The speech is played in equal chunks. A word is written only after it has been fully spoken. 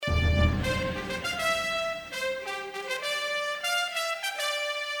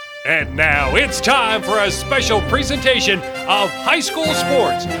And now it's time for a special presentation of high school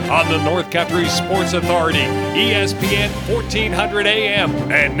sports on the North Country Sports Authority, ESPN 1400 AM.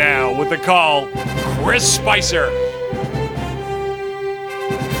 And now with the call, Chris Spicer.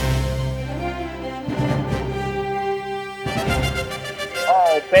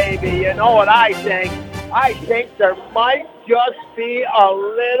 Oh, baby, you know what I think? I think there might just be a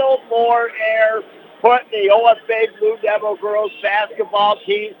little more air putting the OFA Blue Devil girls basketball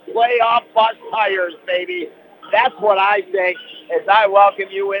team's playoff bus tires, baby. That's what I think as I welcome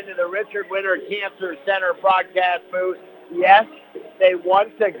you into the Richard Winter Cancer Center broadcast booth. Yes, they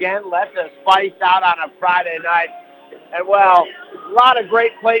once again let the spice out on a Friday night. And, well, a lot of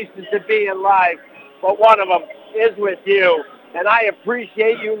great places to be in life, but one of them is with you. And I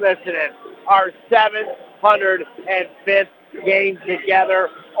appreciate you listening. Our 705th game together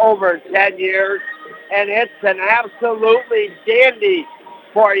over 10 years. And it's an absolutely dandy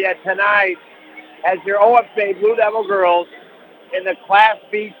for you tonight as your OFA Blue Devil girls in the Class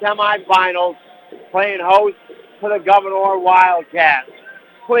B semifinals playing host to the Gouverneur Wildcats.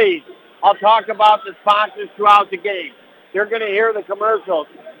 Please, I'll talk about the sponsors throughout the game. You're going to hear the commercials.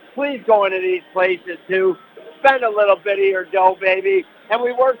 Please go into these places too. Spend a little bit of your dough, baby. And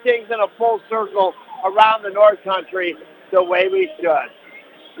we work things in a full circle around the North Country the way we should.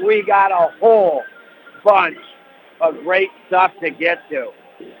 We got a whole bunch of great stuff to get to.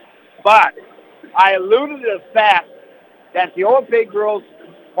 But I alluded to the fact that the OFA girls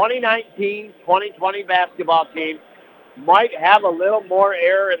 2019-2020 basketball team might have a little more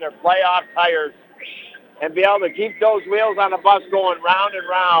air in their playoff tires and be able to keep those wheels on the bus going round and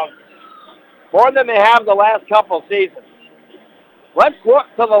round more than they have the last couple seasons. Let's look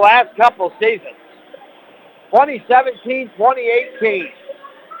to the last couple seasons. 2017-2018.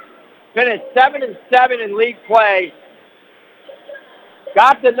 Finished 7-7 in league play.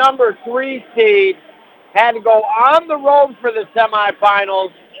 Got the number 3 seed. Had to go on the road for the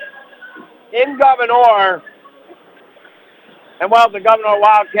semifinals in Gouverneur. And, well, the Gouverneur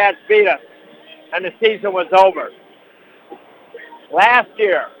Wildcats beat us. And the season was over. Last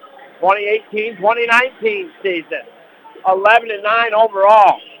year, 2018-2019 season, 11-9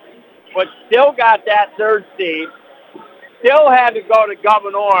 overall. But still got that 3rd seed. Still had to go to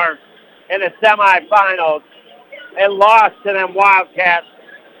Gouverneur in the semifinals and lost to them Wildcats,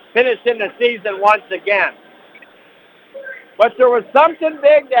 finishing the season once again. But there was something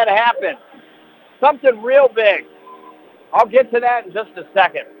big that happened, something real big. I'll get to that in just a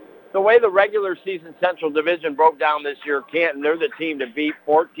second. The way the regular season Central Division broke down this year, Canton, they're the team to beat,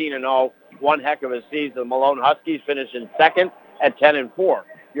 14-0, one heck of a season. Malone Huskies finishing second at 10-4.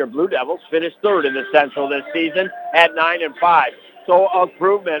 Your Blue Devils finished 3rd in the Central this season at 9-5. So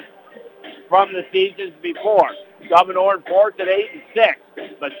improvement from the seasons before. Gouverneur in 4th at 8-6.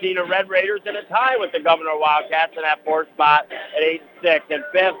 Messina Red Raiders in a tie with the Gouverneur Wildcats in that 4th spot at 8-6. And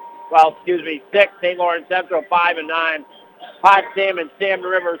 6th, St. Lawrence Central 5-9. Potsdam and Salmon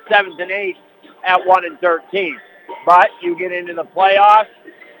River 7-8 at 1-13. But you get into the playoffs,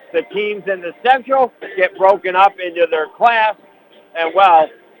 the teams in the Central get broken up into their class, and, well,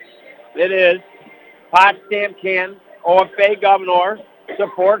 it is Potsdam, Canton, OFA, Gouverneur,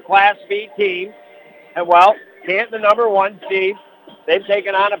 support Class B teams. And, well, Canton, the number 1 seed. They've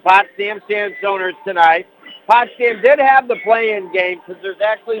taken on the Potsdam Sandstoners tonight. Potsdam did have the play-in game because there's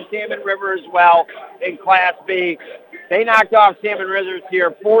actually Salmon River as well in Class B. They knocked off Salmon River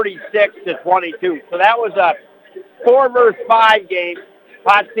here 46-22. So that was a 4-5 game.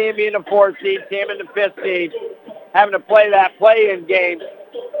 Potsdam being the 4th seed, Salmon the 5th seed, having to play that play-in game.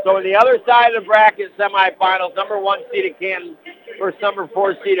 So on the other side of the bracket semifinals, number 1 seed at Canton versus number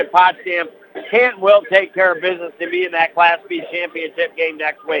 4 seed at Potsdam. Canton will take care of business to be in that Class B championship game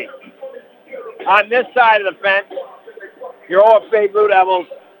next week. On this side of the fence, your OFA Blue Devils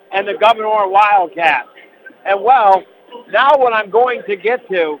and the Gouverneur Wildcats. And, well, now what I'm going to get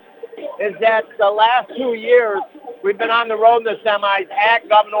to is that the last 2 years we've been on the road in the semis at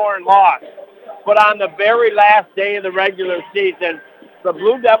Gouverneur and lost. But on the very last day of the regular season, the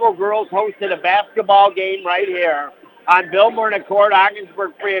Blue Devil girls hosted a basketball game right here on Bill Murna Court,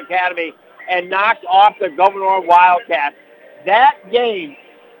 Ogdensburg Free Academy, and knocked off the Gouverneur Wildcats. That game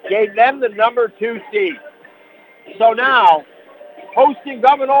gave them the number 2 seed. So now, hosting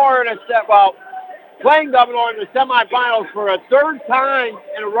Gouverneur playing Gouverneur in the semifinals for a 3rd time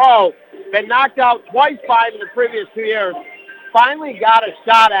in a row, been knocked out twice by them in the previous 2 years, finally got a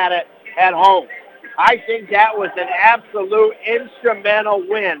shot at it at home. I think that was an absolute instrumental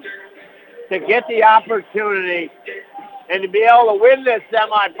win to get the opportunity and to be able to win this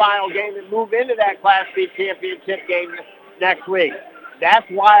semifinal game and move into that Class B championship game next week. That's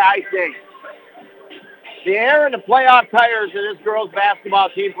why I think the air in the playoff tires of this girls basketball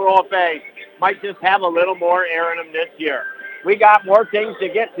team for OFA might just have a little more air in them this year. We got more things to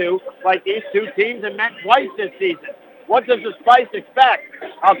get to, like these two teams have met twice this season. What does the Spice expect?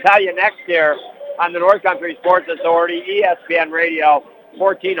 I'll tell you next year on the North Country Sports Authority, ESPN Radio,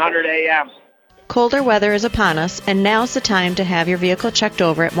 1400 AM. Colder weather is upon us, and now's the time to have your vehicle checked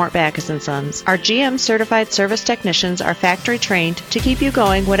over at Mort Backus & Sons. Our GM certified service technicians are factory trained to keep you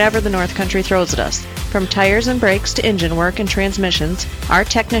going whatever the North Country throws at us. From tires and brakes to engine work and transmissions, our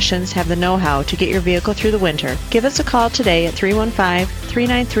technicians have the know-how to get your vehicle through the winter. Give us a call today at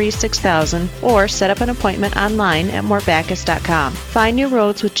 315-393-6000 or set up an appointment online at mortbackus.com. Find new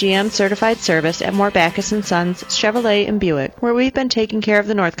roads with GM certified service at Mort Backus & Sons Chevrolet and Buick, where we've been taking care of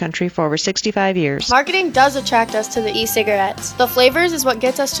the North Country for over 65 years. Marketing does attract us to the e-cigarettes. The flavors is what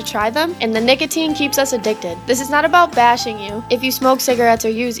gets us to try them, and the nicotine keeps us addicted. This is not about bashing you if you smoke cigarettes or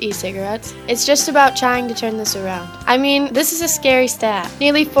use e-cigarettes. It's just about trying to turn this around. I mean, this is a scary stat.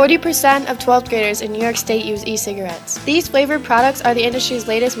 Nearly 40% of 12th graders in New York State use e-cigarettes. These flavored products are the industry's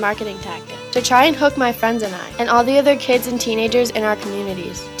latest marketing tactic to try and hook my friends and I, and all the other kids and teenagers in our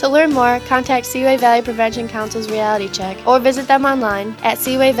communities. To learn more, contact Seaway Valley Prevention Council's Reality Check or visit them online at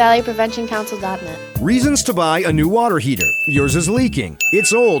seawayvalleypreventioncouncil.net. Reasons to buy a new water heater. Yours is leaking.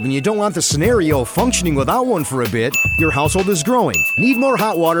 It's old and you don't want the scenario of functioning without one for a bit. Your household is growing. Need more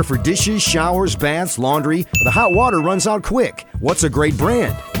hot water for dishes, showers, baths, laundry. The hot water runs out quick. What's a great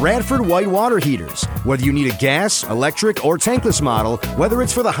brand? Bradford White Water Heaters. Whether you need a gas, electric, or tankless model, whether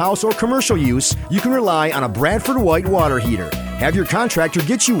it's for the house or commercial use, you can rely on a Bradford White Water Heater. Have your contractor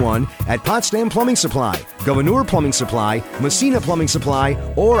get you one at Potsdam Plumbing Supply, Gouverneur Plumbing Supply, Messina Plumbing Supply,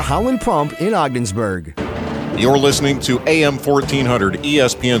 or Holland Pump in Ogdensburg. You're listening to AM 1400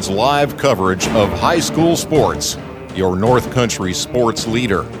 ESPN's live coverage of high school sports. Your North Country sports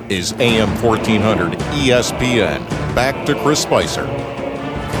leader is AM 1400 ESPN. Back to Chris Spicer.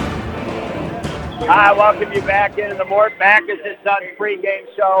 I welcome you back into the Mort Backus & Sons pregame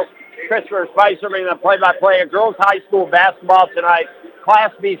show. Christopher Spicer bringing the play-by-play of girls high school basketball tonight.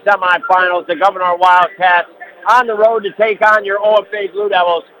 Class B semifinals. The Gouverneur Wildcats on the road to take on your OFA Blue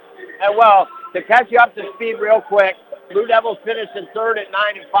Devils. And, well, to catch you up to speed real quick, Blue Devils finished in third at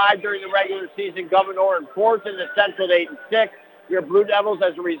 9-5 during the regular season. Gouverneur in fourth in the Central at 8-6. Your Blue Devils,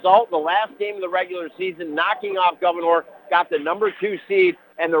 as a result, the last game of the regular season, knocking off Gouverneur, got the number 2 seed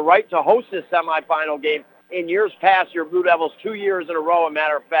and the right to host this semifinal game. In years past, your Blue Devils 2 years in a row, a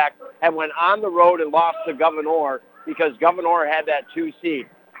matter of fact, have went on the road and lost to Gouverneur because Gouverneur had that 2 seed.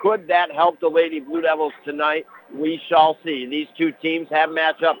 Could that help the Lady Blue Devils tonight? We shall see. These two teams have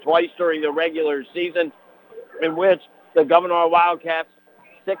matched up twice during the regular season, in which the Gouverneur Wildcats,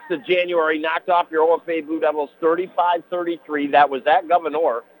 6th of January, knocked off your OFA Blue Devils 35-33. That was at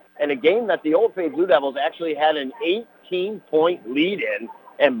Gouverneur, and a game that the OFA Blue Devils actually had an 18-point lead in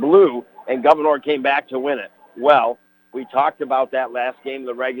and blew, and Gouverneur came back to win it. Well, we talked about that last game of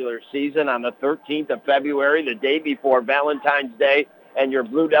the regular season on the 13th of February, the day before Valentine's Day, and your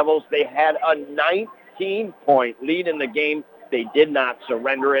Blue Devils, they had a 19-point lead in the game. They did not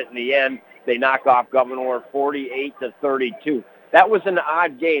surrender it in the end. They knocked off Gouverneur 48-32. That was an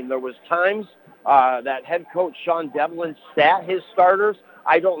odd game. There was times that head coach Sean Devlin sat his starters.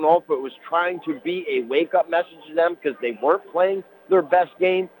 I don't know if it was trying to be a wake-up message to them because they weren't playing their best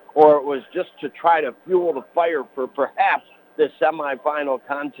game, or it was just to try to fuel the fire for perhaps the semifinal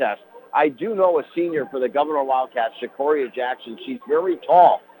contest. I do know a senior for the Gouverneur Wildcats, Shakoria Jackson. She's very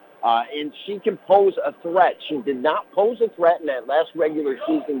tall, and she can pose a threat. She did not pose a threat in that last regular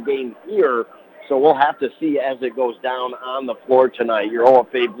season game here, so we'll have to see as it goes down on the floor tonight. Your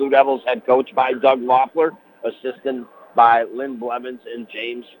OFA Blue Devils head coach by Doug Loeffler, assistant by Lynn Blevins and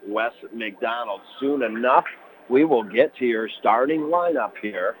James West McDonald. Soon enough, we will get to your starting lineup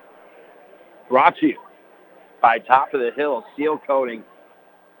here. Brought to you by Top of the Hill Seal Coating,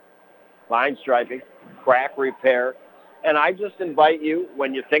 line striping, crack repair. And I just invite you,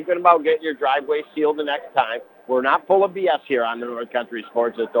 when you're thinking about getting your driveway sealed the next time, we're not full of BS here on the North Country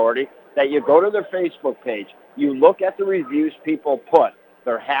Sports Authority, that you go to their Facebook page. You look at the reviews people put.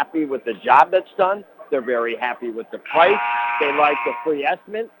 They're happy with the job that's done. They're very happy with the price. They like the free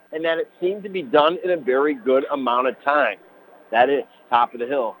estimate, and that it seemed to be done in a very good amount of time. That is Top of the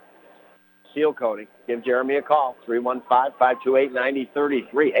Hill Seal Coating. Give Jeremy a call,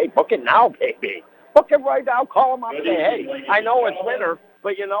 315-528-9033. Hey, book it now, baby. Book it right now. Call him up and say, hey, I know it's winter,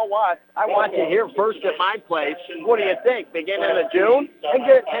 but you know what? I want you here first at my place. What do you think? Beginning of June? And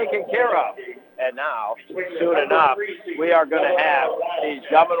get it taken care of. And now, soon enough, we are going to have these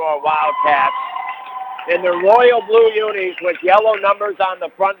Gouverneur Wildcats in the royal blue unis with yellow numbers on the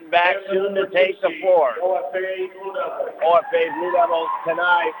front and back, soon to take the floor. OFA Blue Devils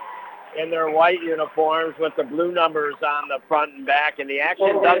tonight in their white uniforms with the blue numbers on the front and back, and the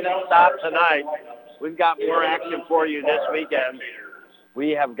action doesn't stop tonight. We've got more action for you this weekend.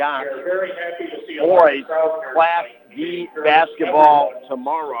 We have got boys Class D basketball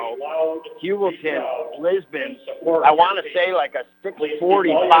tomorrow. Hewelton, Lisbon. I want to say like a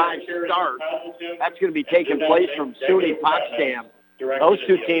 6:45 start. That's going to be taking place from SUNY Potsdam. Those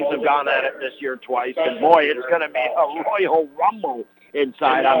two teams have gone at it this year twice, and boy, it's going to be a royal rumble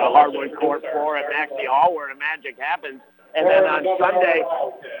inside on the hardwood court floor at Maxey Hall where the magic happens. And then on Sunday,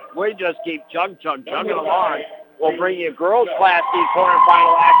 we just keep chugging along. We'll bring you girls Class D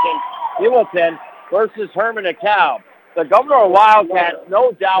quarterfinal action. Hewelton versus Herman DeKalb. The Gouverneur Wildcats,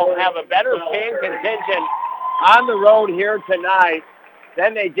 no doubt, have a better fan contingent on the road here tonight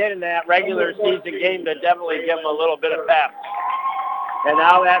than they did in that regular season game to definitely give them a little bit of pep. And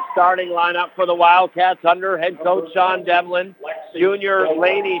now that starting lineup for the Wildcats under head coach Sean Devlin, junior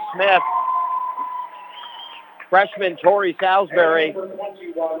Laney Smith, freshman Tori Salisbury,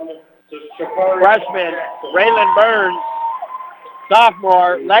 freshman Raylan Burns,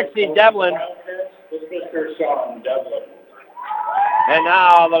 sophomore Lexi Devlin, and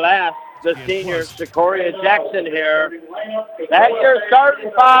now the senior Secoria Jackson here. That's your starting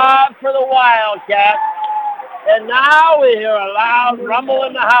five for the Wildcats. And now we hear a loud rumble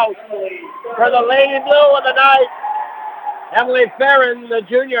in the house for the Lady Blue of the night. Emily Farron, the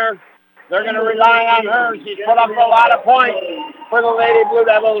junior, they're going to rely on her. She's put up a lot of points for the Lady Blue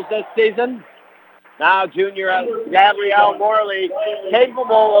Devils this season. Now junior Gabrielle Morley,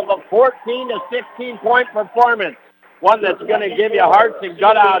 capable of a 14 to 16-point performance. One that's going to give you hearts and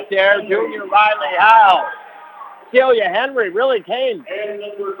gut out there. Junior Riley Howell. Celia Henry really came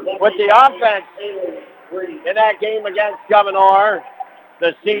with the offense in that game against Gouverneur.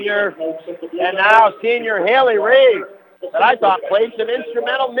 The senior, and now senior Haley Reed, that I thought played some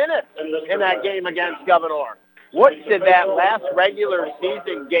instrumental minutes in that game against Gouverneur. What did that last regular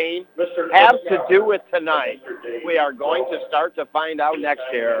season game have to do with tonight? We are going to start to find out next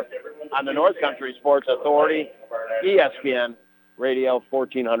year on the North Country Sports Authority, ESPN Radio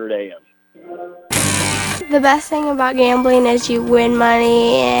 1400 AM. The best thing about gambling is you win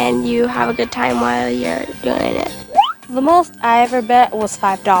money and you have a good time while you're doing it. The most I ever bet was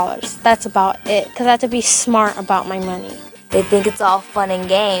 $5. That's about it, because I have to be smart about my money. They think it's all fun and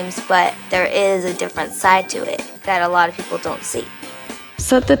games, but there is a different side to it that a lot of people don't see.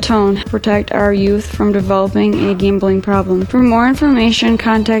 Set the tone. Protect our youth from developing a gambling problem. For more information,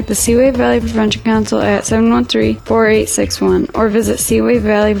 contact the Seaway Valley Prevention Council at 713-4861 or visit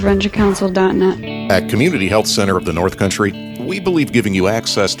seawayvalleypreventioncouncil.net. At Community Health Center of the North Country, we believe giving you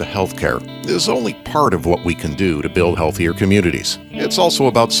access to health care is only part of what we can do to build healthier communities. It's also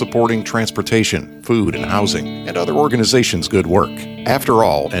about supporting transportation, food, and housing, and other organizations' good work. After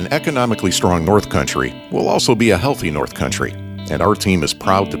all, an economically strong North Country will also be a healthy North Country, and our team is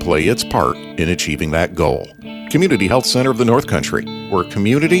proud to play its part in achieving that goal. Community Health Center of the North Country, where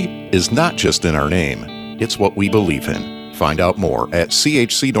community is not just in our name, it's what we believe in. Find out more at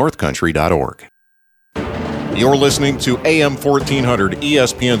chcnorthcountry.org. You're listening to AM 1400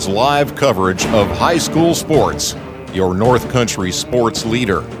 ESPN's live coverage of high school sports. Your North Country sports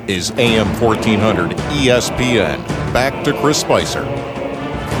leader is AM 1400 ESPN. Back to Chris Spicer.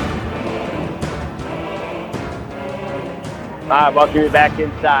 Welcome you back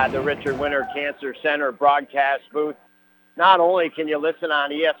inside the Richard Winter Cancer Center broadcast booth. Not only can you listen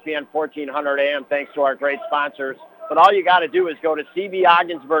on ESPN 1400 AM thanks to our great sponsors, but all you got to do is go to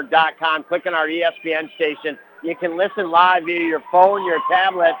cbogginsburg.com, click on our ESPN station. You can listen live via your phone, your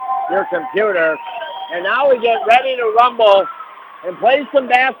tablet, your computer. And now we get ready to rumble and play some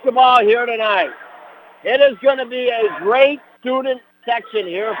basketball here tonight. It is going to be a great student section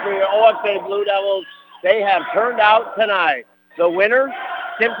here for your OFA Blue Devils. They have turned out tonight. The winner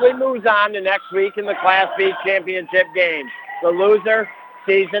simply moves on to next week in the Class B championship game. The loser,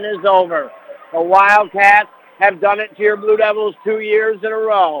 season is over. The Wildcats have done it to your Blue Devils 2 years in a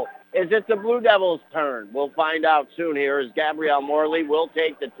row. Is it the Blue Devils' turn? We'll find out soon here as Gabrielle Morley will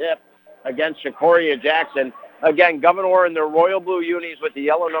take the tip against Secoria Jackson. Again, Gouverneur in their royal blue unis with the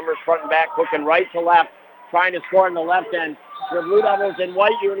yellow numbers front and back, hooking right to left, trying to score on the left end. The Blue Devils in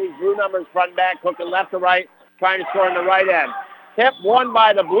white unis, blue numbers front and back, hooking left to right, trying to score on the right end. Tip won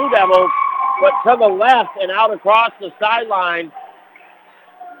by the Blue Devils, but to the left and out across the sideline.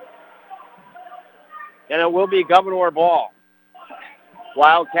 And it will be Gouverneur ball.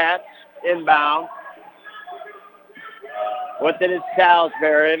 Wildcats inbound. With it is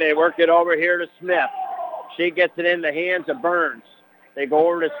Salisbury. They work it over here to Smith. She gets it in the hands of Burns. They go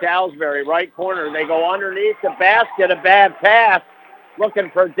over to Salisbury, right corner. They go underneath the basket, a bad pass. Looking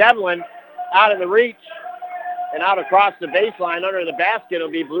for Devlin out of the reach and out across the baseline under the basket. It'll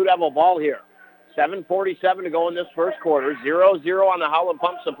be Blue Devil ball here. 7:47 to go in this first quarter. 0-0 on the Howland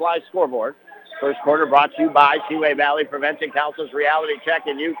Pump Supply scoreboard. First quarter brought to you by Seaway Valley Prevention Council's Reality Check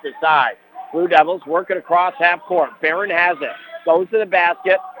and Youth Decide. Blue Devils working across half court. Barron has it. Goes to the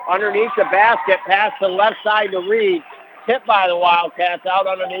basket. Underneath the basket. Pass to the left side to Reed. Hit by the Wildcats out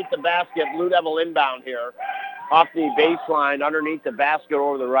underneath the basket. Blue Devil inbound here. Off the baseline underneath the basket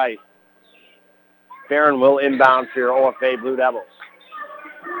over the right. Barron will inbound for your OFA Blue Devils.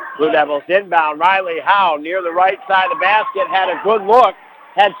 Blue Devils inbound. Riley Howe near the right side of the basket. Had a good look.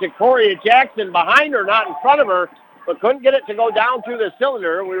 Had Shakoria Jackson behind her, not in front of her, but couldn't get it to go down through the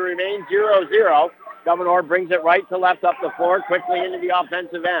cylinder. We remain 0-0. Gouverneur brings it right to left up the floor, quickly into the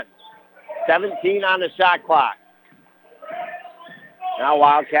offensive end. 17 on the shot clock. Now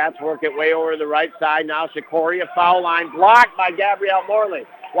Wildcats work it way over to the right side. Now Shakoria, foul line, blocked by Gabrielle Morley.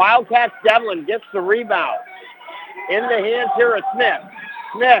 Wildcats Devlin gets the rebound. In the hands here of Smith.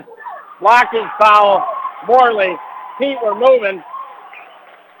 Smith, blocking foul. Morley, feet were moving.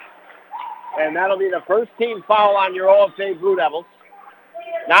 And that'll be the first team foul on your OFA Blue Devils.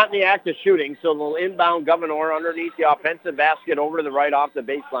 Not in the act of shooting, so they'll inbound Gouverneur underneath the offensive basket over to the right off the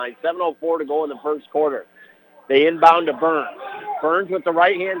baseline. 7:04 to go in the first quarter. They inbound to Burns. Burns with the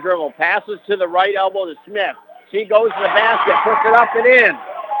right-hand dribble. Passes to the right elbow to Smith. She goes to the basket, puts it up and in.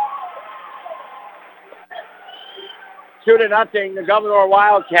 2-0, the Gouverneur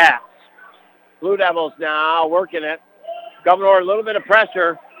Wildcats. Blue Devils now working it. Gouverneur a little bit of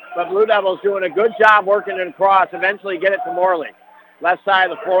pressure, but Blue Devils doing a good job working it across. Eventually get it to Morley. Left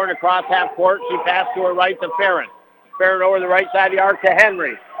side of the floor and across half court. She passed to her right to Farron. Farron over the right side of the arc to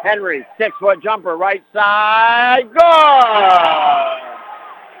Henry. Henry, 6-foot jumper, right side, good!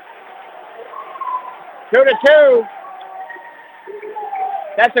 2-2.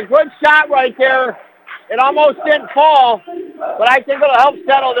 That's a good shot right there. It almost didn't fall, but I think it'll help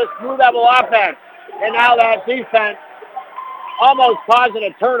settle this Blue Devil offense. And now that defense almost causing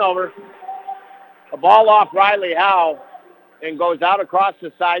a turnover. A ball off Riley Howe and goes out across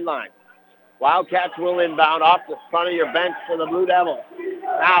the sideline. Wildcats will inbound off the front of your bench for the Blue Devils.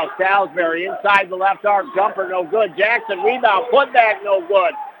 Now Salisbury inside the left arc. Jumper no good. Jackson rebound. Put back no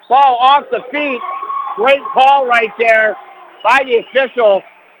good. Ball off the feet. Great call right there by the official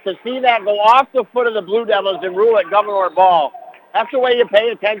to see that go off the foot of the Blue Devils and rule it Gouverneur ball. That's the way you pay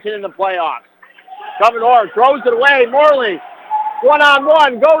attention in the playoffs. Gouverneur throws it away. Morley,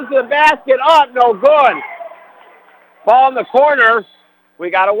 one-on-one, goes to the basket. Up, no good. Ball in the corner.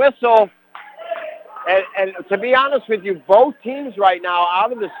 We got a whistle. And to be honest with you, both teams right now,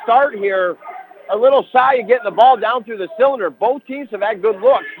 out of the start here, a little shy of getting the ball down through the cylinder. Both teams have had good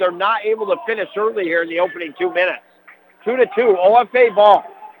looks. They're not able to finish early here in the opening 2 minutes. 2-2, OFA ball.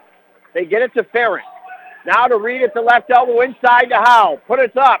 They get it to Farron. Now to Reed at the left elbow, inside to Howe. Put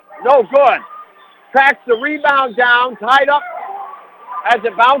it up, no good. Tracks the rebound down, tied up as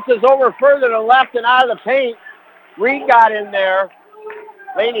it bounces over further to the left and out of the paint. Reed got in there.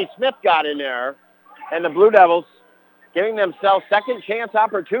 Laney Smith got in there. And the Blue Devils giving themselves second chance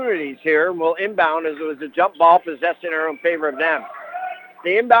opportunities here will inbound as it was a jump ball possession in favor of them.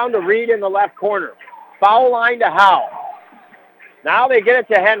 The inbound to Reed in the left corner. Foul line to Howe. Now they get it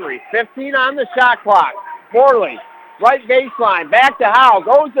to Henry. 15 on the shot clock. Morley, right baseline, back to Howe.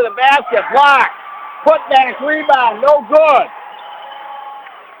 Goes to the basket, block. Put back, rebound, no good.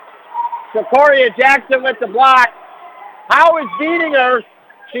 Shakoria Jackson with the block. Howe is beating her.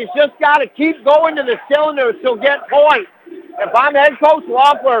 She's just got to keep going to the cylinder. She'll get points. If I'm head coach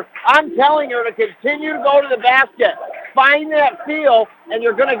Loeffler, I'm telling her to continue to go to the basket. Find that feel, and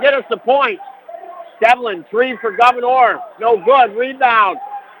you're going to get us the points. Devlin, 3 for Gouverneur. No good. Rebound.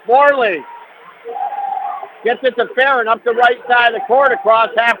 Morley gets it to Farron up the right side of the court across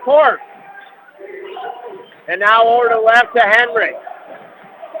half court. And now over to left to Henry.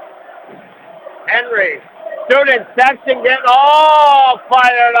 Henry. Student section getting all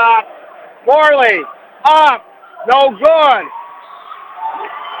fired up. Morley up. No good.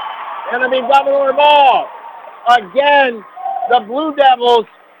 Going to be Gouverneur ball. Again, the Blue Devils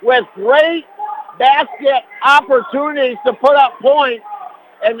with great basket opportunities to put up points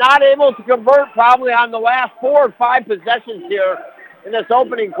and not able to convert probably on the last 4 or 5 possessions here in this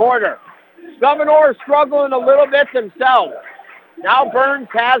opening quarter. Gouverneur struggling a little bit themselves. Now Burns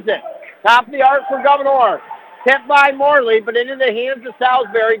has it. Top of the arc for Gouverneur. Tipped by Morley, but into the hands of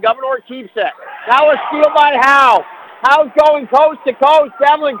Salisbury. Gouverneur keeps it. Now a steal by Howe. Howe's going coast to coast.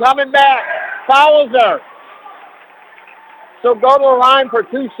 Devlin coming back. Fouls her. She'll go to the line for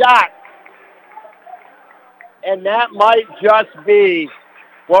 2 shots. And that might just be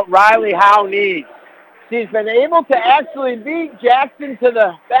what Riley Howe needs. She's been able to actually beat Jackson to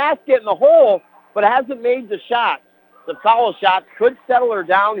the basket in the hole, but hasn't made the shots. The foul shots could settle her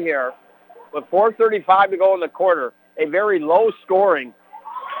down here with 4:35 to go in the quarter. A very low-scoring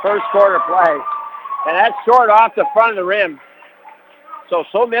first quarter play. And that's short off the front of the rim. So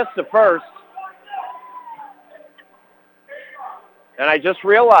she'll miss the first. And I just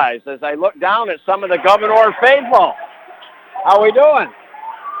realized as I look down at some of the Gouverneur faithful, how we doing?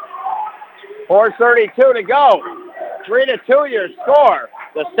 4:32 to go. 3-2 your score.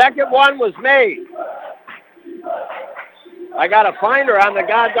 The second one was made. I got to find her on the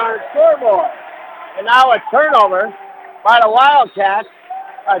goddamn scoreboard. And now a turnover by the Wildcats.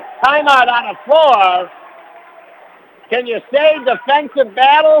 A timeout on the floor. Can you say defensive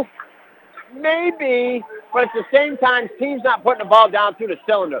battle? Maybe, but at the same time, teams not putting the ball down through the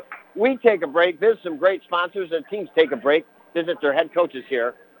cylinder. We take a break. Visit some great sponsors, and teams take a break. Visit their head coaches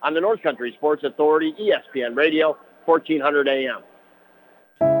here on the North Country Sports Authority, ESPN Radio, 1400 AM.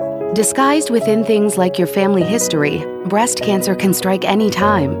 Disguised within things like your family history, breast cancer can strike any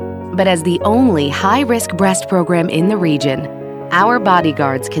time. But as the only high-risk breast program in the region, our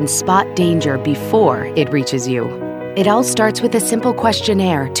bodyguards can spot danger before it reaches you. It all starts with a simple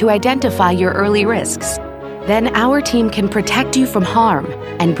questionnaire to identify your early risks. Then our team can protect you from harm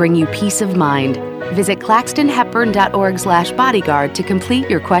and bring you peace of mind. Visit claxtonhepburn.org/bodyguard to complete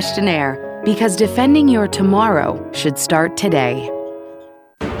your questionnaire, because defending your tomorrow should start today.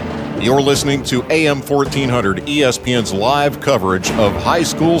 You're listening to AM 1400 ESPN's live coverage of high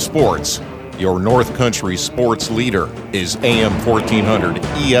school sports. Your North Country sports leader is AM 1400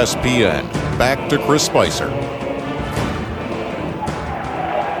 ESPN. Back to Chris Spicer.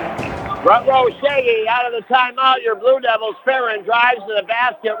 Front row Shaggy out of the timeout. Your Blue Devils. Farron drives to the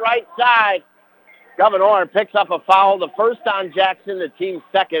basket right side. Gouverneur picks up a foul. The first on Jackson, the team's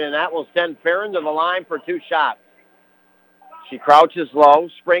second, and that will send Farron to the line for 2 shots. She crouches low,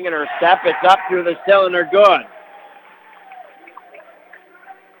 springing her step. It's up through the cylinder. Good.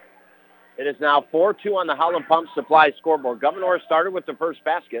 It is now 4-2 on the Holland Pump Supply scoreboard. Gouverneur started with the first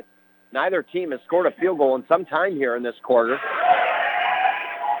basket. Neither team has scored a field goal in some time here in this quarter.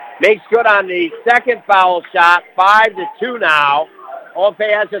 Makes good on the second foul shot. 5-2 now.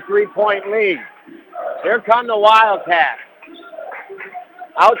 OFA has a 3-point lead. Here come the Wildcats.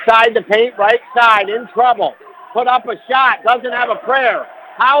 Outside the paint, right side, in trouble. Put up a shot, doesn't have a prayer.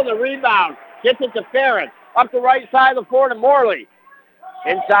 Howe the rebound, gets it to Farron. Up the right side of the floor to Morley.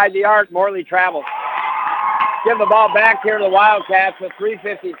 Inside the arc, Morley travels. Give the ball back here to the Wildcats with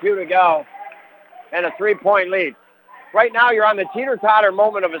 3:52 to go and a 3-point lead. Right now you're on the teeter-totter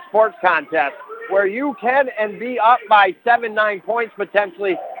moment of a sports contest where you can and be up by 7-9 points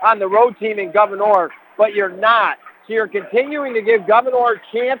potentially on the road team in Gouverneur, but you're not. So you're continuing to give Gouverneur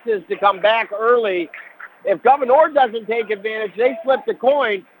chances to come back early. If Gouverneur doesn't take advantage, they flip the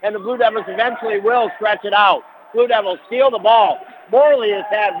coin, and the Blue Devils eventually will stretch it out. Blue Devils steal the ball. Morley has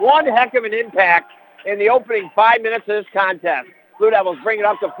had one heck of an impact in the opening 5 minutes of this contest. Blue Devils bring it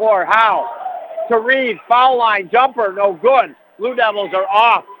up the floor. Howe to Reed, foul line, jumper, no good. Blue Devils are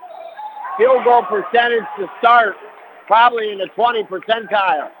off. Field goal percentage to start, probably in the 20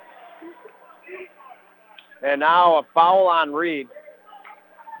 percentile. And now a foul on Reed.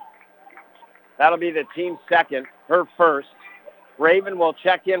 That'll be the team's second, her first. Raven will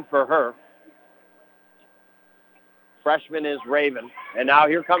check in for her. Freshman is Raven. And now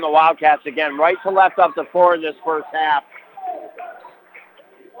here come the Wildcats again, right to left up the floor in this first half.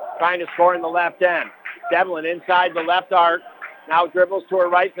 Trying to score in the left end. Devlin inside the left arc. Now dribbles to her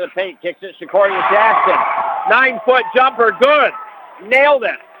right to the paint. Kicks it Shakoria Jackson. 9-foot jumper, good. Nailed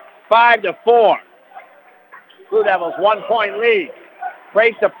it. 5-4. Blue Devils 1-point lead.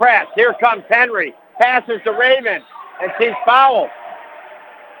 Breaks the press. Here comes Henry. Passes to Raven. And she's fouled.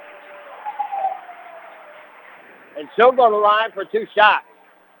 And she'll go to the line for 2 shots.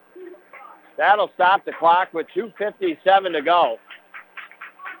 That'll stop the clock with 2:57 to go.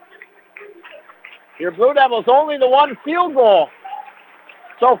 Your Blue Devils only the 1 field goal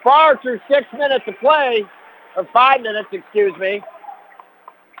so far through 6 minutes of play, or 5 minutes, excuse me.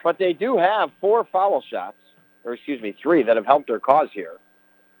 But they do have 4 foul shots, or 3 that have helped their cause here.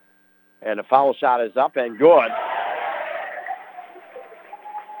 And a foul shot is up and good.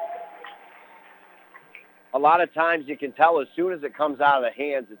 A lot of times you can tell as soon as it comes out of the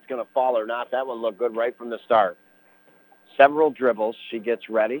hands it's going to fall or not. That one looked good right from the start. Several dribbles. She gets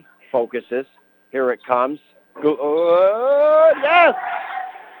ready, focuses. Here it comes. Yes!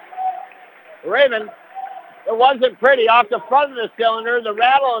 Raven It wasn't pretty. Off the front of the cylinder, the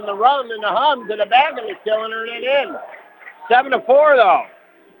rattle and the rum and the hum to the back of the cylinder and in. 7-4 though.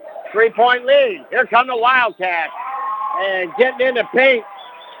 3-point lead. Here come the Wildcats. And getting in the paint,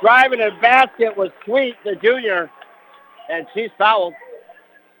 driving the basket was Sweet, the junior. And she's fouled.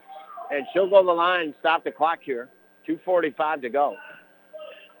 And she'll go to the line and stop the clock here. 2:45 to go.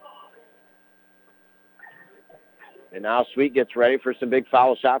 And now Sweet gets ready for some big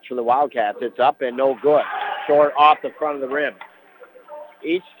foul shots for the Wildcats. It's up and no good. Short off the front of the rim.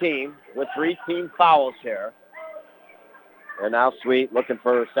 Each team with 3 team fouls here. And now Sweet looking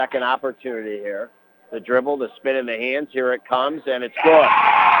for a second opportunity here. The dribble, the spin in the hands. Here it comes, and it's good.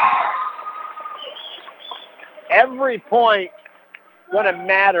 Every point going to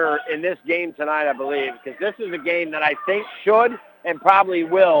matter in this game tonight, I believe, because this is a game that I think should and probably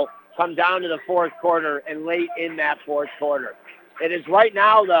will come down to the fourth quarter and late in that fourth quarter. It is right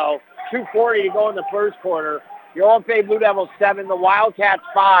now, though, 2:40 to go in the first quarter. The OFA Blue Devils 7, the Wildcats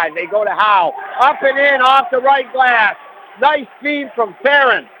 5. They go to Howe. Up and in off the right glass. Nice feed from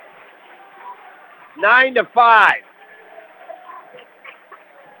Farron. 9-5.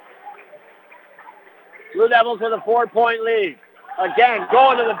 Blue Devils with a 4-point lead. Again,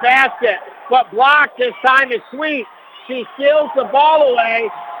 going to the basket, but blocked this time is Sweet. She steals the ball away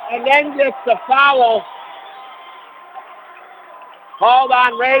and then gets the foul called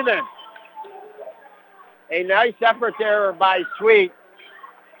on Raven. A nice effort there by Sweet.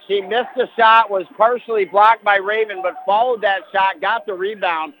 She missed the shot, was partially blocked by Raven, but followed that shot, got the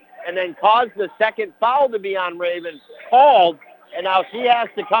rebound, and then caused the second foul to be on Raven, called, and now she has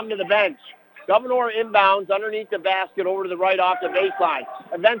to come to the bench. Gouverneur inbounds underneath the basket over to the right off the baseline.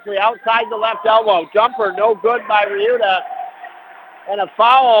 Eventually outside the left elbow. Jumper no good by Ryuta. And a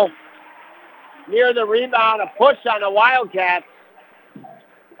foul near the rebound, a push on the Wildcats.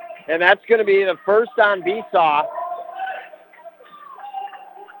 And that's going to be the first on Besaw.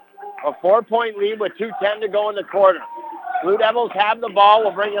 A 4-point lead with 2:10 to go in the quarter. Blue Devils have the ball.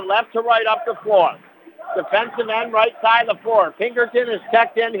 Will bring it left to right up the floor. Defensive end right side of the floor. Pinkerton is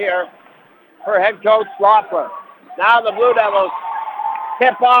checked in here for head coach Loeffler. Now the Blue Devils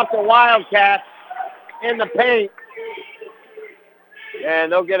tip off the Wildcats in the paint.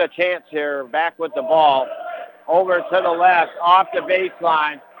 And they'll get a chance here. Back with the ball. Over to the left, off the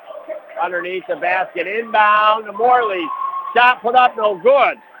baseline. Underneath the basket, inbound to Morley. Shot put up, no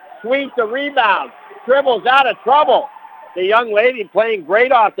good. Sweet the rebound. Dribbles out of trouble. The young lady playing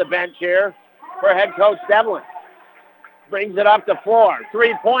great off the bench here for head coach Devlin. Brings it up the floor.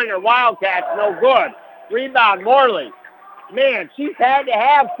 3-pointer, Wildcats, no good. Rebound, Morley. Man, she's had to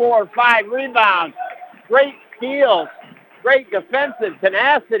have 4 or 5 rebounds. Great steals. Great defensive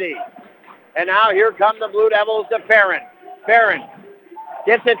tenacity. And now here come the Blue Devils to Farron. Farron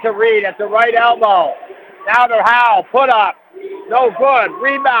gets it to Reed at the right elbow. Now to Howe. Put up. No good.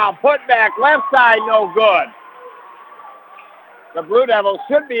 Rebound. Put back. Left side. No good. The Blue Devils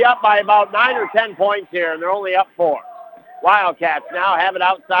should be up by about 9 or 10 points here, and they're only up 4. Wildcats now have it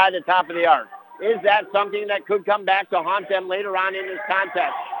outside the top of the arc. Is that something that could come back to haunt them later on in this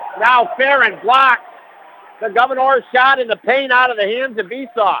contest? Now Farron blocks the Gouverneur shot in the paint out of the hands of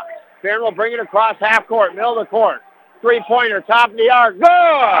Besaw. Farron will bring it across half court, middle of the court. 3-pointer, top of the arc. Good!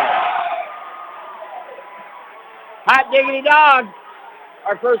 Hot diggity dog.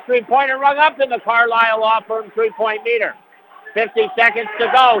 Our first 3-pointer rung up in the Carlisle Law Firm 3-point meter. 50 seconds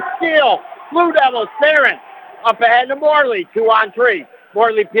to go. Steal. Blue Devils, Farron. Up ahead to Morley. 2-on-3.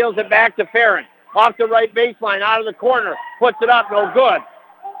 Morley peels it back to Farron. Off the right baseline, out of the corner. Puts it up, no good.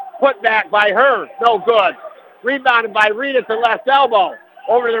 Put back by her, no good. Rebounded by Reed at the left elbow.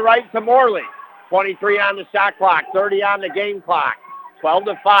 Over to the right to Morley. 23 on the shot clock, 30 on the game clock.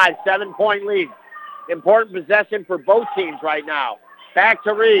 12-5, 7-point lead. Important possession for both teams right now. Back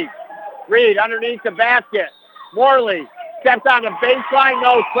to Reed. Reed underneath the basket. Morley stepped on the baseline,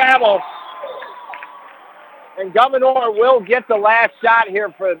 no travel. And Gouverneur will get the last shot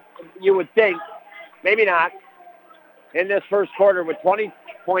here for, you would think, maybe not, in this first quarter with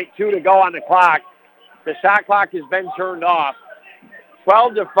 20.2 to go on the clock. The shot clock has been turned off.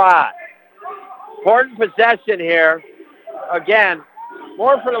 12-5. Important possession here. Again,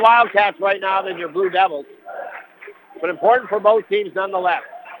 more for the Wildcats right now than your Blue Devils. But important for both teams nonetheless.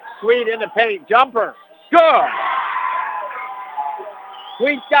 Sweet in the paint. Jumper. Good.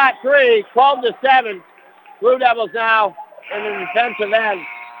 Sweet shot 3. 12-7. Blue Devils now in the defensive end.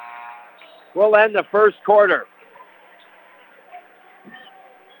 We'll end the first quarter.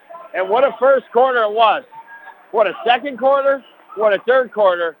 And what a first quarter it was. What a second quarter. What a third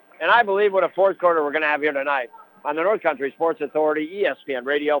quarter. And I believe what a fourth quarter we're going to have here tonight on the North Country Sports Authority, ESPN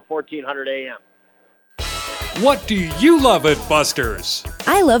Radio, 1400 AM. What do you love at Buster's?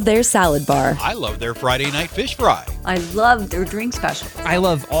 I love their salad bar. I love their Friday night fish fry. I love their drink specials. I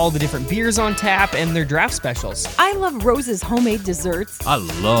love all the different beers on tap and their draft specials. I love Rose's homemade desserts. I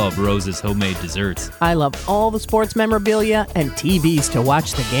love Rose's homemade desserts. I love all the sports memorabilia and TVs to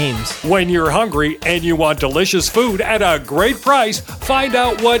watch the games. When you're hungry and you want delicious food at a great price, find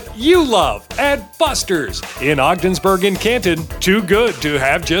out what you love at Buster's in Ogdensburg and Canton. Too good to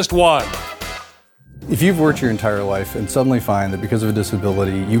have just one. If you've worked your entire life and suddenly find that because of a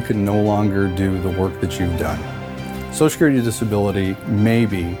disability you can no longer do the work that you've done, Social Security Disability may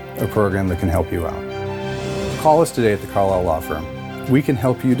be a program that can help you out. Call us today at the Carlisle Law Firm. We can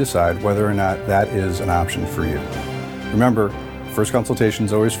help you decide whether or not that is an option for you. Remember, first consultation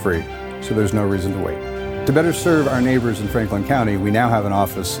is always free, so there's no reason to wait. To better serve our neighbors in Franklin County, we now have an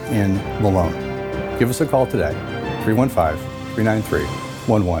office in Malone. Give us a call today,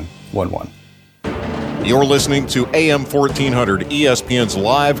 315-393-1111. You're listening to AM 1400 ESPN's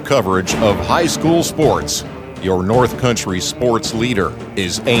live coverage of high school sports. Your North Country sports leader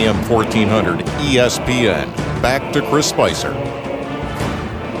is AM 1400 ESPN. Back to Chris Spicer.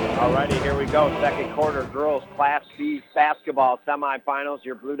 All righty, here we go. Second quarter girls Class B basketball semifinals.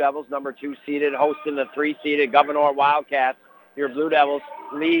 Your Blue Devils, number 2 seeded, hosting the 3 seeded Gouverneur Wildcats. Your Blue Devils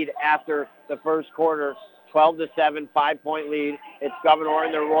lead after the first quarter. 12-7, 5-point lead. It's Gouverneur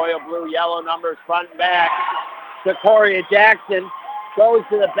in the royal blue, yellow numbers front and back. Decoria Jackson goes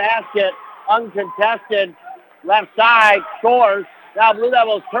to the basket, uncontested, left side, scores. Now Blue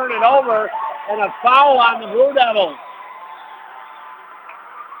Devils turn it over, and a foul on the Blue Devils.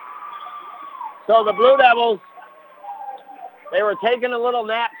 So the Blue Devils, they were taking a little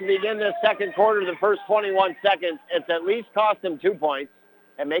nap to begin this second quarter, the first 21 seconds. It's at least cost them 2 points.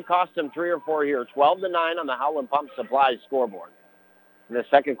 It may cost them 3 or 4 here. 12-9 on the Howland Pump Supply scoreboard. In the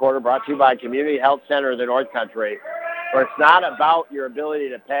second quarter, brought to you by Community Health Center of the North Country, where it's not about your ability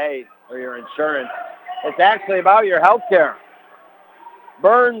to pay or your insurance. It's actually about your health care.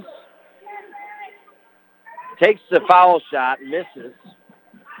 Burns takes the foul shot, misses.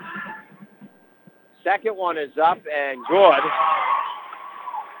 Second one is up and good.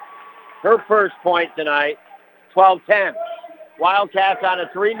 Her first point tonight, 12-10. Wildcats on a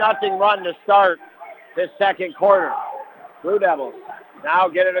 3-0 run to start this second quarter. Blue Devils now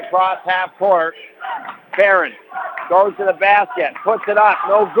get it across half court. Barron goes to the basket, puts it up,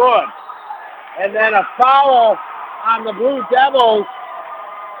 no good. And then a foul on the Blue Devils.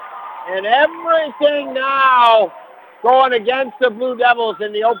 And everything now going against the Blue Devils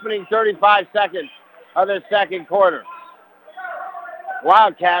in the opening 35 seconds of the second quarter.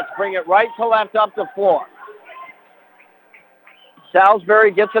 Wildcats bring it right to left up the floor.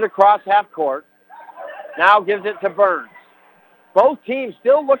 Salisbury gets it across half court. Now gives it to Burns. Both teams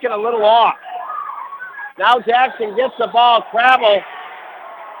still looking a little off. Now Jackson gets the ball, travel.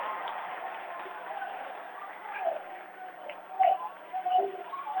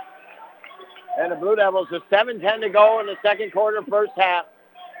 And the Blue Devils with 7:10 to go in the second quarter, first half,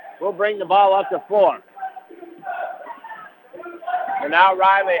 will bring the ball up the floor. And now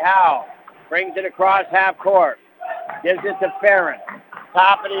Riley Howe brings it across half court. Gives it to Farron.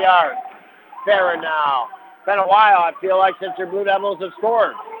 Top of the arc. Farron now. It's been a while, I feel like, since your Blue Devils have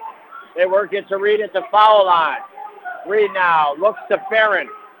scored. They work it to Reed at the foul line. Reed now looks to Farron.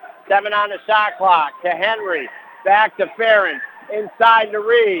 7 on the shot clock. To Henry. Back to Farron. Inside to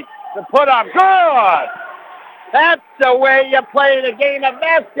Reed. The put up. Good! That's the way you play the game of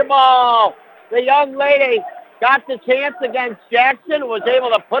basketball. The young lady got the chance against Jackson. Was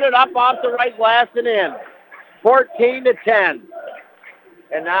able to put it up off the right glass and in. 14-10.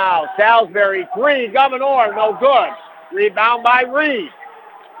 And now Salisbury 3, Gouverneur, no good. Rebound by Reed.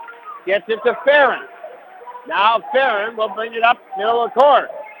 Gets it to Farron. Now Farron will bring it up middle of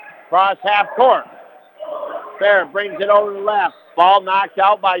court. Cross half court. Farron brings it over to the left. Ball knocked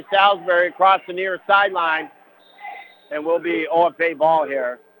out by Salisbury across the near sideline. And will be OFA ball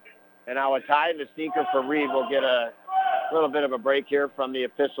here. And now a tie in the sneaker for Reed. We'll get a little bit of a break here from the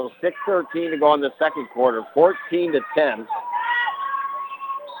officials. 6:13 to go in the second quarter. 14-10.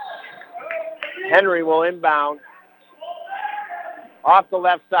 Henry will inbound off the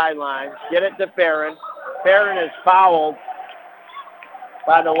left sideline. Get it to Farron. Farron is fouled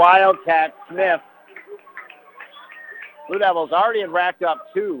by the Wildcat Smith. Blue Devils already have racked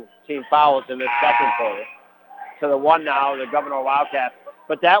up 2 team fouls in this second quarter. To the 1 now, the Gouverneur Wildcats.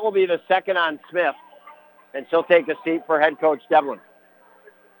 But that will be the second on Smith. And she'll take a seat for head coach Devlin.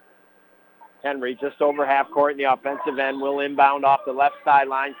 Henry just over half court in the offensive end. Will inbound off the left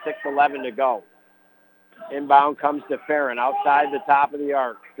sideline. 6:11 to go. Inbound comes to Farron outside the top of the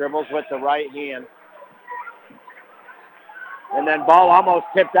arc. Dribbles with the right hand. And then ball almost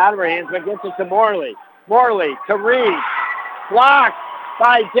tipped out of her hands, but gets it to Morley. Morley to Reed. Blocked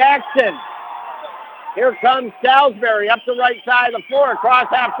by Jackson. Here comes Salisbury up the right side of the floor, across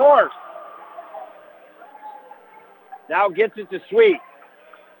half court. Now gets it to Sweet.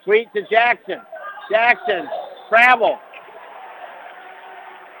 Sweet to Jackson. Jackson, travel.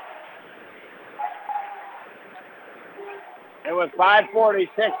 And with 5:46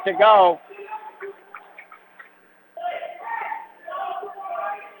 to go,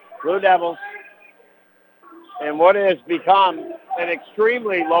 Blue Devils in what has become an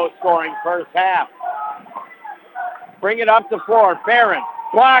extremely low-scoring first half. Bring it up the floor. Farron,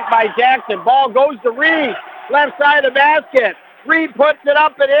 blocked by Jackson. Ball goes to Reed, left side of the basket. Reed puts it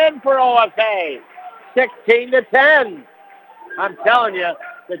up and in for OFA. 16-10. I'm telling you,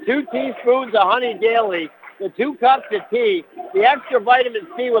 the 2 teaspoons of honey daily, the 2 cups of tea, the extra vitamin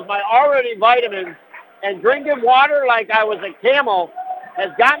C with my already vitamins, and drinking water like I was a camel has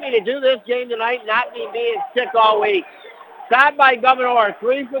got me to do this game tonight, not me being sick all week. Shot by Gouverneur.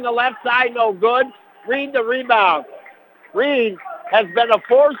 3 from the left side, no good. Reed the rebound. Reed has been a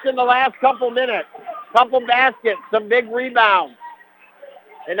force in the last couple minutes. Couple baskets, some big rebounds.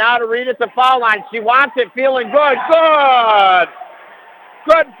 And now to Reed at the foul line. She wants it, feeling good. Good!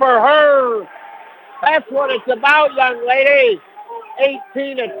 Good for her. That's what it's about, young ladies.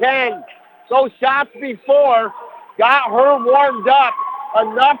 18-10. Those shots before got her warmed up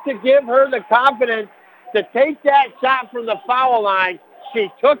enough to give her the confidence to take that shot from the foul line. She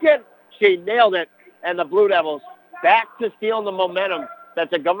took it, she nailed it, and the Blue Devils back to stealing the momentum that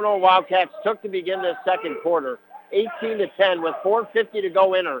the Gouverneur Wildcats took to begin this second quarter. 18-10 with 4:50 to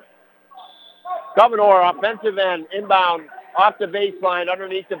go in her. Gouverneur offensive end, inbound, off the baseline,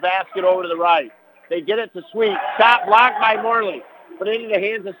 underneath the basket over to the right. They get it to Sweet. Shot blocked by Morley, but into the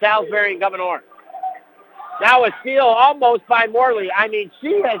hands of Salisbury and Gouverneur. Now a steal almost by Morley. I mean,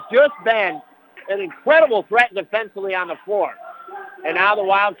 she has just been an incredible threat defensively on the floor. And now the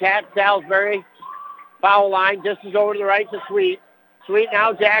Wildcats, Salisbury, foul line, distance over to the right to Sweet. Sweet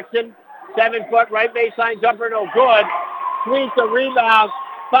now Jackson, 7-foot right baseline jumper, no good. Sweet the rebound,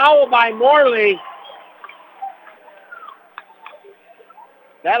 foul by Morley.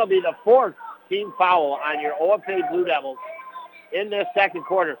 That'll be the 4th team foul on your OFA Blue Devils in this second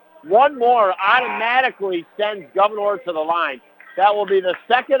quarter. One more automatically sends Gouverneur to the line. That will be the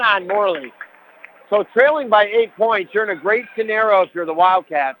 2nd on Morley. So trailing by 8 points, you're in a great scenario if you're the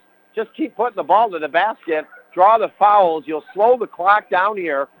Wildcats. Just keep putting the ball to the basket, draw the fouls. You'll slow the clock down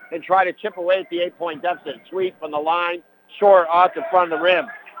here and try to chip away at the 8-point deficit. Sweet from the line, short off the front of the rim.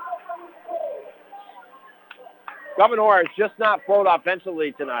 Gouverneur has just not flowed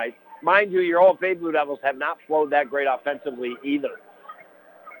offensively tonight. Mind you, your OFA Blue Devils have not flowed that great offensively either.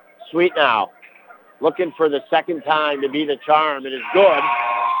 Sweet now, looking for the second time to be the charm. It is good.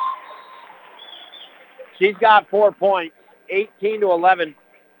 She's got 4 points, 18-11.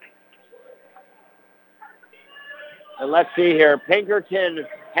 And let's see here. Pinkerton,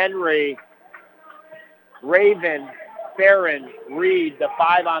 Henry, Raven, Farron, Reed, the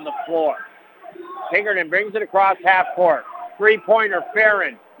 5 on the floor. Pinkerton brings it across half court. 3-pointer,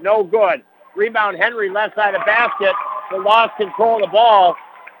 Farron, no good. Rebound, Henry, left side of basket. They lost control of the ball.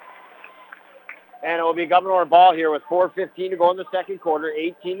 And it will be Gouverneur ball here with 4:15 to go in the second quarter.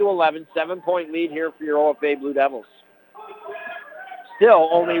 18-11, 7-point lead here for your OFA Blue Devils. Still,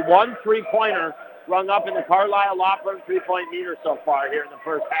 only 1 3-pointer rung up in the Carlisle Law Firm 3-point meter so far here in the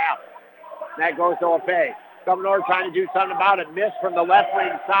first half. That goes to OFA. Gouverneur trying to do something about it. Missed from the left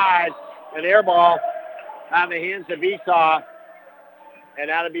wing side. An air ball on the hands of Esau. And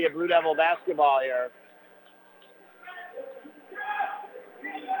that'll be a Blue Devil basketball here.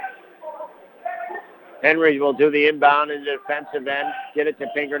 Henry will do the inbound in the defensive end. Get it to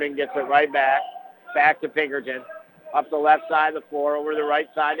Pinkerton. Gets it right back. Back to Pinkerton. Up the left side of the floor. Over the right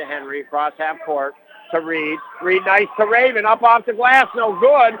side to Henry. Across half court to Reed. Reed nice to Raven. Up off the glass. No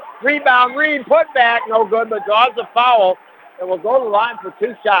good. Rebound. Reed put back. No good, but draws the foul. And will go to the line for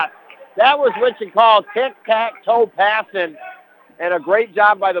 2 shots. That was what you call tic-tac-toe passing. And a great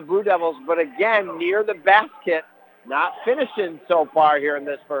job by the Blue Devils. But again, near the basket. Not finishing so far here in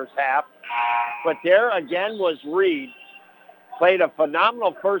this first half. But there again was Reed. Played a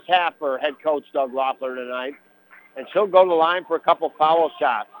phenomenal first half for head coach Doug Loeffler tonight. And she'll go to the line for a couple foul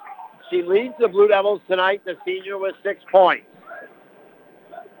shots. She leads the Blue Devils tonight, the senior, with 6 points.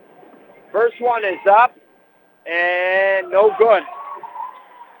 First one is up and no good.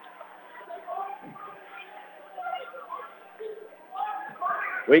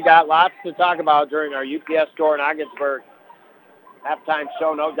 We got lots to talk about during our UPS store in Ogdensburg halftime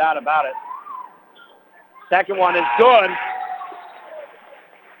show, no doubt about it. Second one is good.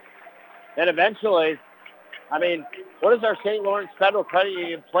 And eventually, what is our St. Lawrence Federal Credit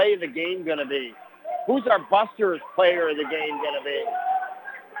Union play of the game going to be? Who's our Busters player of the game going to be?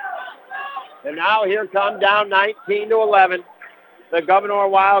 And now here come down 19-11, the Gouverneur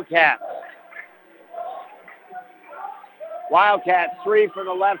Wildcats. Wildcats 3 from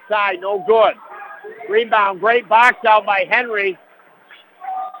the left side, no good. Rebound, great box out by Henry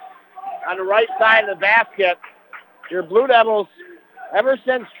on the right side of the basket. Your Blue Devils, ever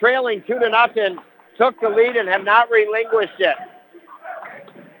since trailing 2-0, took the lead and have not relinquished it.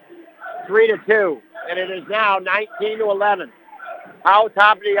 3-2, and it is now 19-11. Howe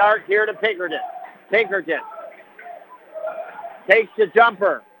top of the arc here to Pinkerton. Pinkerton takes the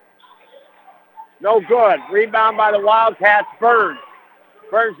jumper. No good. Rebound by the Wildcats, Burns.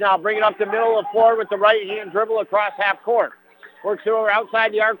 Burns now bringing up the middle of the floor with the right hand dribble across half court. Works over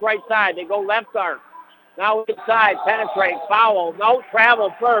outside the arc right side. They go left arc. Now inside, penetrate, foul. No,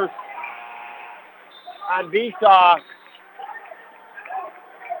 travel first on Vshaw.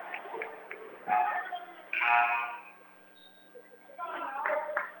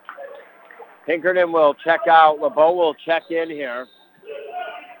 Pinkerton will check out. LeBeau will check in here.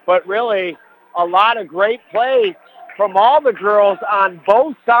 But really, a lot of great plays from all the girls on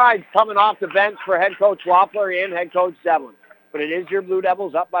both sides coming off the bench for head coach Wappler and head coach Devlin. But it is your Blue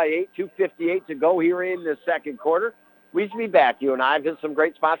Devils up by 8, 2:58 to go here in the second quarter. We should be back, you and I, visit some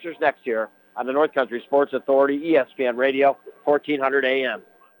great sponsors next year on the North Country Sports Authority, ESPN Radio, 1400 AM.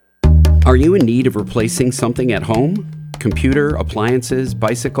 Are you in need of replacing something at home? Computer, appliances,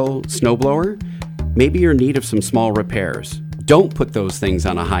 bicycle, snowblower? Maybe you're in need of some small repairs. Don't put those things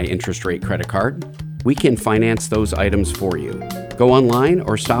on a high interest rate credit card. We can finance those items for you. Go online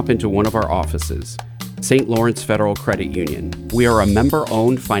or stop into one of our offices. St. Lawrence Federal Credit Union. We are a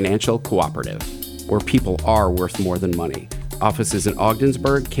member-owned financial cooperative where people are worth more than money. Offices in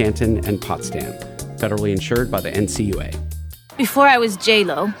Ogdensburg, Canton, and Potsdam. Federally insured by the NCUA. Before I was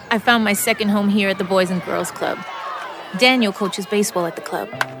J-Lo, I found my second home here at the Boys and Girls Club. Daniel coaches baseball at the club.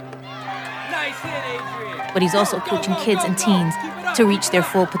 Nice hit, Adrian. But he's also coaching kids and teens to reach their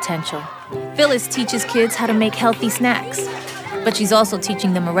full potential. Phyllis teaches kids how to make healthy snacks, but she's also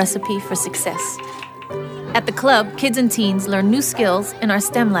teaching them a recipe for success. At the club, kids and teens learn new skills in our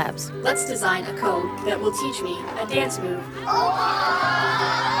STEM labs. Let's design a code that will teach me a dance move.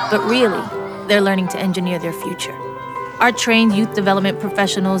 But really, they're learning to engineer their future. Our trained youth development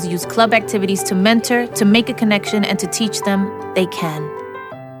professionals use club activities to mentor, to make a connection, and to teach them they can.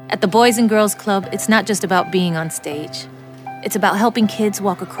 At the Boys and Girls Club, it's not just about being on stage. It's about helping kids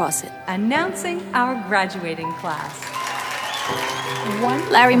walk across it. Announcing our graduating class.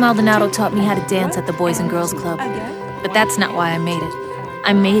 Larry Maldonado taught me how to dance at the Boys and Girls Club. But that's not why I made it.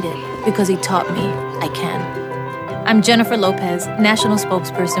 I made it because he taught me I can. I'm Jennifer Lopez, National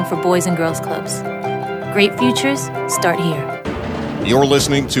Spokesperson for Boys and Girls Clubs. Great futures start here. You're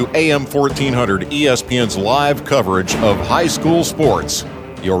listening to AM 1400 ESPN's live coverage of high school sports.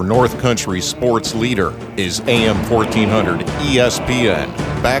 Your North Country sports leader is AM 1400 ESPN.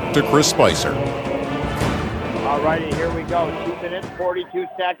 Back to Chris Spicer. All righty, here we go. 2 minutes, 42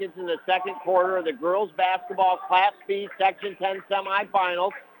 seconds in the second quarter of the girls basketball Class B Section 10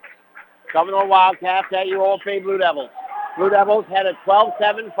 semifinals. Gouverneur Wildcats at your OFA Blue Devils. Blue Devils had a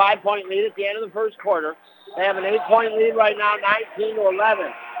 12-7 5-point lead at the end of the first quarter. They have an 8-point lead right now,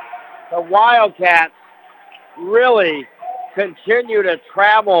 19-11. The Wildcats really continue to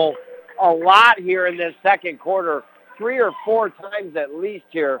travel a lot here in this second quarter, 3 or 4 times at least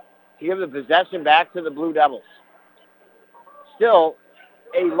here to give the possession back to the Blue Devils. Still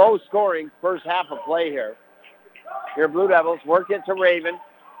a low-scoring first half of play here. Here Blue Devils work it to Raven.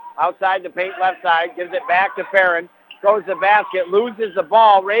 Outside the paint left side, gives it back to Farron. Goes to the basket, loses the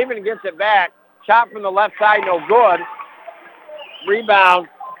ball. Raven gets it back. Shot from the left side, no good. Rebound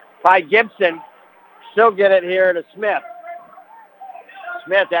by Gibson. Still get it here to Smith.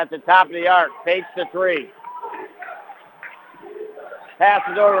 Smith at the top of the arc, fakes the three.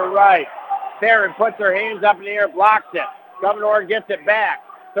 Passes over to right. Farron puts her hands up in the air, blocks it. Gouverneur gets it back.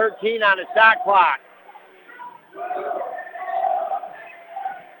 13 on the shot clock.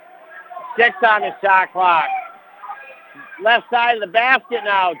 6 on the shot clock. Left side of the basket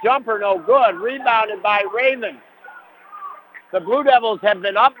now. Jumper no good. Rebounded by Raven. The Blue Devils have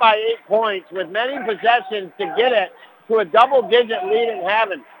been up by 8 points with many possessions to get it to a double-digit lead in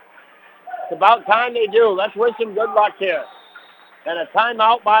having. It's about time they do. Let's wish them good luck here. And a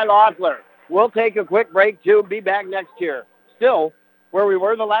timeout by Loeffler. We'll take a quick break, too. Be back next year. Still where we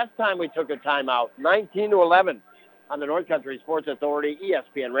were the last time we took a timeout, 19-11 on the North Country Sports Authority,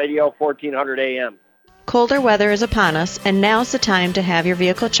 ESPN Radio, 1400 AM. Colder weather is upon us, and now's the time to have your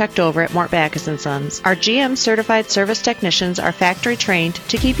vehicle checked over at Mort Backus & Sons. Our GM certified service technicians are factory trained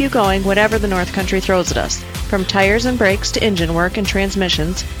to keep you going whatever the North Country throws at us. From tires and brakes to engine work and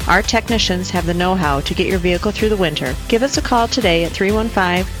transmissions, our technicians have the know-how to get your vehicle through the winter. Give us a call today at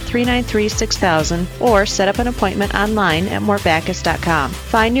 315-393-6000 or set up an appointment online at mortbackus.com.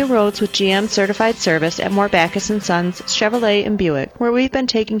 Find new roads with GM certified service at Mort Backus & Sons Chevrolet and Buick, where we've been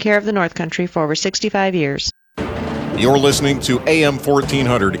taking care of the North Country for over 65 years. You're listening to AM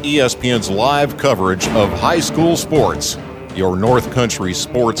 1400 ESPN's live coverage of high school sports. Your North Country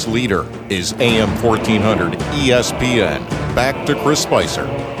sports leader is AM 1400 ESPN. Back to Chris Spicer.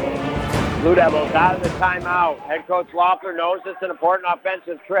 Blue Devils out of the timeout. Head coach Loeffler knows it's an important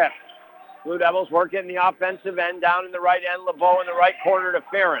offensive trip. Blue Devils working the offensive end down in the right end. LeBeau in the right corner to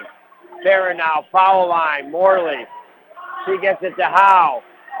Farron. Farron now, foul line. Morley. She gets it to Howe.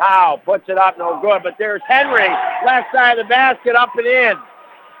 Howe puts it up, no good. But there's Henry, left side of the basket, up and in.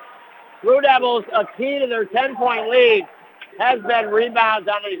 Blue Devils, a key to their 10-point lead, has been rebounds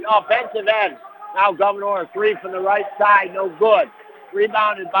on the offensive end. Now Gouverneur, three from the right side, no good.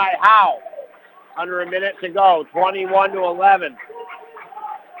 Rebounded by Howe. Under a minute to go, 21-11.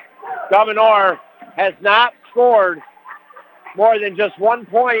 Gouverneur has not scored more than just 1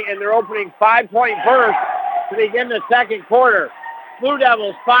 point in their opening 5-point burst to begin the second quarter. Blue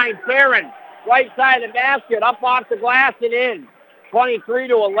Devils find Farron, right side of the basket, up off the glass and in,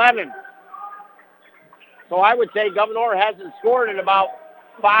 23-11. So I would say Gouverneur hasn't scored in about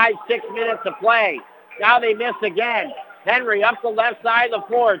 5-6 minutes of play. Now they miss again. Henry up the left side of the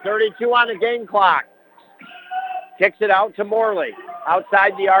floor, 32 on the game clock. Kicks it out to Morley,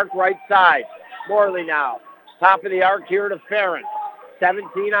 outside the arc, right side. Morley now, top of the arc here to Farron.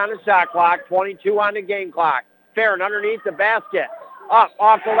 17 on the shot clock, 22 on the game clock. Farron underneath the basket. Up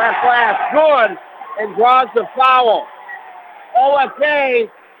off the left glass, good, and draws the foul. OFA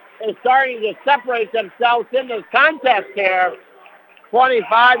is starting to separate themselves in this contest here,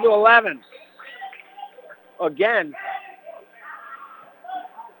 25-11. Again,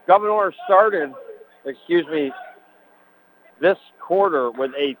 Gouverneur started, this quarter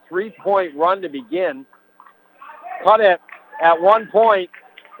with a 3-point run to begin. Cut it at 1 point.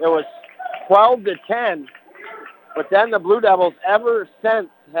 It was 12-10. But then the Blue Devils ever since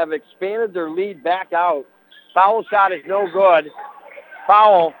have expanded their lead back out. Foul shot is no good.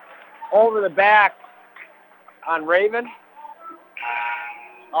 Foul over the back on Raven.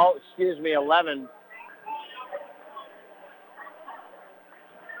 11.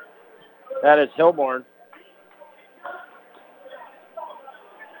 That is Hilborn.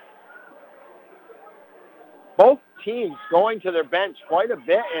 Both teams going to their bench quite a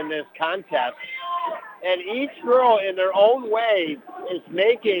bit in this contest. And each girl in their own way is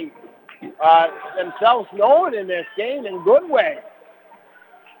making themselves known in this game in good way.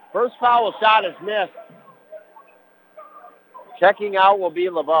 First foul shot is missed. Checking out will be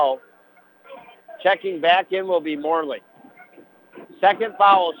LeBeau. Checking back in will be Morley. Second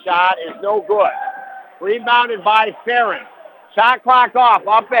foul shot is no good. Rebounded by Farron. Shot clock off,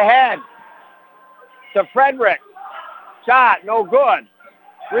 up ahead to Frederick. Shot, no good.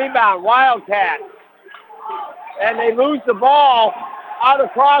 Rebound, Wildcats. And they lose the ball out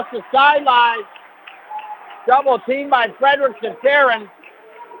across the sideline. Double team by Fredericks and Farron.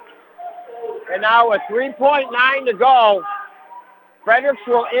 And now with 3.9 to go, Fredericks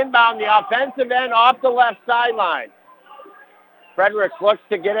will inbound the offensive end off the left sideline. Fredericks looks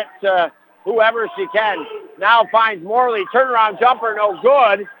to get it to whoever she can. Now finds Morley. Turnaround jumper, no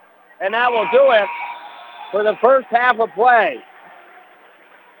good. And that will do it for the first half of play.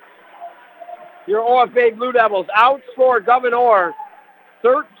 Your OFA Blue Devils outscored Gouverneur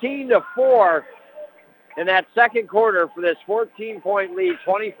 13-4 in that second quarter for this 14-point lead,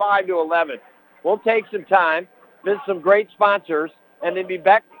 25-11. We'll take some time, visit some great sponsors, and then be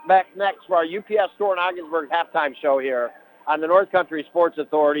back next for our UPS Store in Ogdensburg halftime show here on the North Country Sports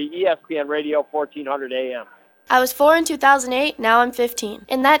Authority, ESPN Radio, 1400 AM. I was 4 in 2008, now I'm 15.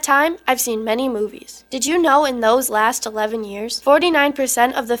 In that time, I've seen many movies. Did you know in those last 11 years,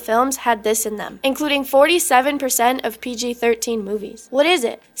 49% of the films had this in them, including 47% of PG-13 movies? What is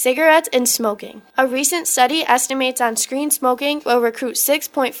it? Cigarettes and smoking. A recent study estimates on-screen smoking will recruit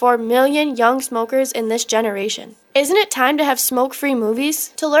 6.4 million young smokers in this generation. Isn't it time to have smoke-free movies?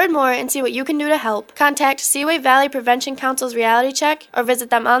 To learn more and see what you can do to help, contact Seaway Valley Prevention Council's Reality Check or visit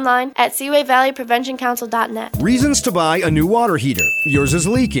them online at seawayvalleypreventioncouncil.net. Reasons to buy a new water heater. Yours is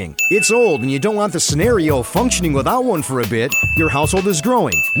leaking. It's old and you don't want the scenario functioning without one for a bit. Your household is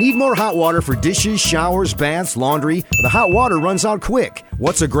growing. Need more hot water for dishes, showers, baths, laundry. The hot water runs out quick.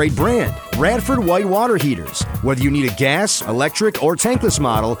 What's a great brand? Bradford White water heaters. Whether you need a gas, electric, or tankless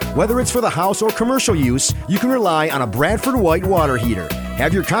model, whether it's for the house or commercial use, you can rely on a Bradford White water heater.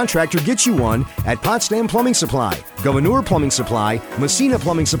 Have your contractor get you one at Potsdam Plumbing Supply, Gouverneur Plumbing Supply, Messina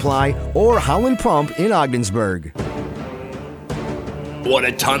Plumbing Supply, or Howland Pump in Ogdensburg. What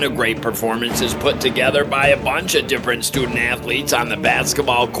a ton of great performances put together by a bunch of different student athletes on the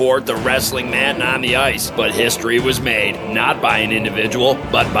basketball court, the wrestling mat, and on the ice. But history was made, not by an individual,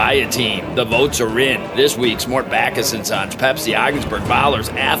 but by a team. The votes are in. This week's Mort Backus & Sons Pepsi Ogdensburg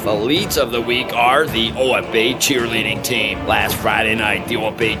Ballers Athletes of the Week are the OFA cheerleading team. Last Friday night, the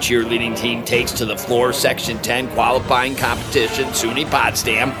OFA cheerleading team takes to the floor Section 10 qualifying competition. SUNY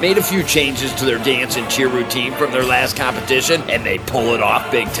Potsdam made a few changes to their dance and cheer routine from their last competition, and they pull it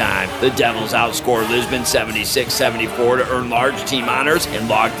off big time. The Devils outscore Lisbon 76-74 to earn large team honors and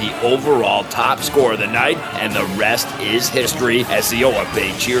log the overall top score of the night, and the rest is history as the OFA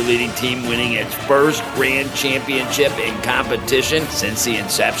cheerleading team winning its first grand championship in competition since the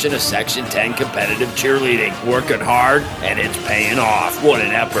inception of Section 10 competitive cheerleading. Working hard, and it's paying off. What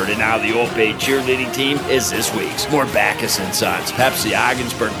an effort, and now the OFA cheerleading team is this week's Mort Backus & Sons Pepsi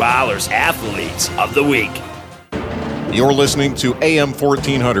Ogdensburg Ballers Athletes of the Week. You're listening to AM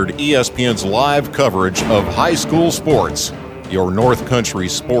 1400 ESPN's live coverage of high school sports. Your North Country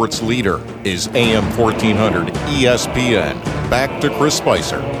sports leader is AM 1400 ESPN. Back to Chris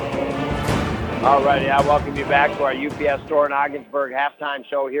Spicer. All righty, I welcome you back to our UPS store in Ogdensburg halftime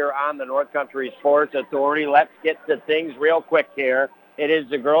show here on the North Country Sports Authority. Let's get to things real quick here. It is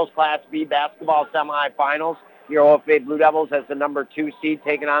the girls Class B basketball semifinals. Your OFA Blue Devils as the number 2 seed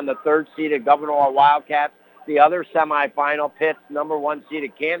taking on the 3rd seeded Gouverneur Wildcats. The other semifinal pits, number 1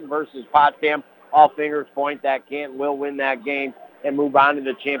 seeded Canton versus Potsdam. All fingers point that Canton will win that game and move on to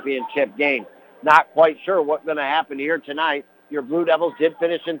the championship game. Not quite sure what's going to happen here tonight. Your Blue Devils did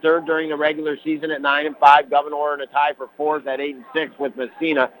finish in 3rd during the regular season at 9-5. Gouverneur in a tie for 4th at 8-6 with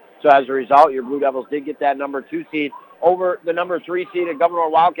Messina. So as a result, your Blue Devils did get that number 2 seed over the number 3 seed at Gouverneur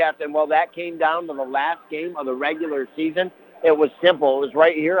Wildcats. And while that came down to the last game of the regular season, it was simple. It was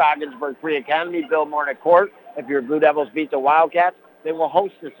right here, Ogdensburg Free Academy, Bill Mornick Court. If your Blue Devils beat the Wildcats, they will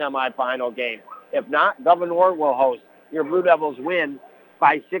host the semifinal game. If not, Gouverneur will host. Your Blue Devils win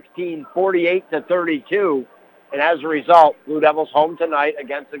by 16, 48-32. And as a result, Blue Devils home tonight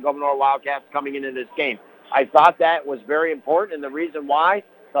against the Gouverneur Wildcats coming into this game. I thought that was very important, and the reason why,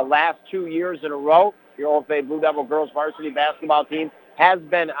 the last 2 years in a row, your OFA Blue Devil girls varsity basketball team has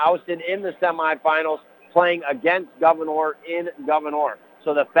been ousted in the semifinals playing against Gouverneur in Gouverneur.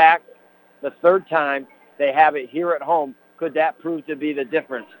 So the fact, the 3rd time they have it here at home, could that prove to be the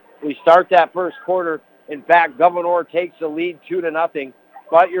difference? We start that first quarter. In fact, Gouverneur takes the lead 2-0,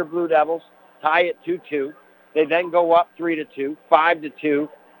 but your Blue Devils tie it 2-2. They then go up 3-2, 5-2.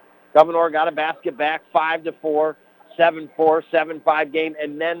 Gouverneur got a basket back, 5-4, 7-4, 7-5 game,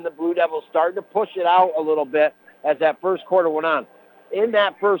 and then the Blue Devils started to push it out a little bit as that first quarter went on. In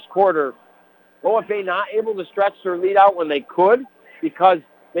that first quarter, OFA not able to stretch their lead out when they could because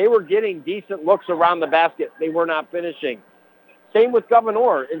they were getting decent looks around the basket. They were not finishing. Same with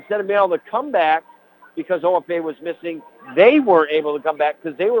Gouverneur. Instead of being able to come back because OFA was missing, they were able to come back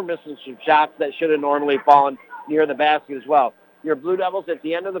because they were missing some shots that should have normally fallen near the basket as well. Your Blue Devils at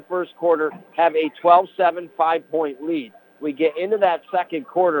the end of the first quarter have a 12-7 5-point lead. We get into that second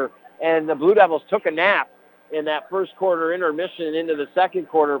quarter, and the Blue Devils took a nap in that first quarter intermission into the second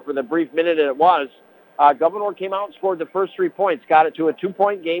quarter for the brief minute it was. Gouverneur came out and scored the first 3 points, got it to a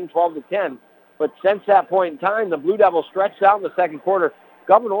 2-point game, 12-10. But since that point in time, the Blue Devils stretched out in the second quarter.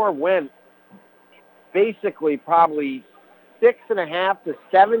 Gouverneur went basically probably 6.5 to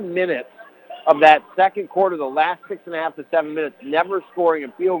 7 minutes of that second quarter, the last 6.5 to 7 minutes, never scoring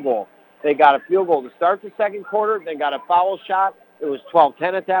a field goal. They got a field goal to start the second quarter. They got a foul shot. It was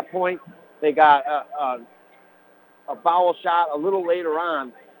 12-10 at that point. They got a foul shot a little later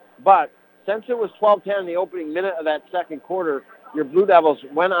on. But since it was 12-10 in the opening minute of that second quarter, your Blue Devils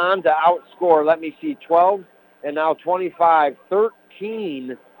went on to outscore, 12 and now 25,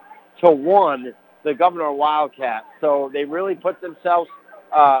 13-1, the Gouverneur Wildcats. So they really put themselves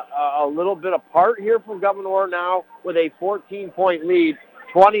a little bit apart here from Gouverneur now with a 14-point lead,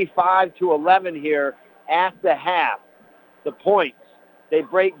 25-11 here at the half. The points, they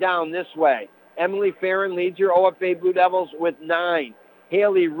break down this way. Emily Farron leads your OFA Blue Devils with 9.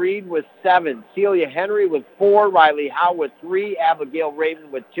 Haley Reed with 7. Celia Henry with 4. Riley Howe with 3. Abigail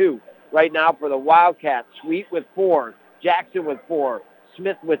Raven with 2. Right now for the Wildcats, Sweet with 4. Jackson with 4.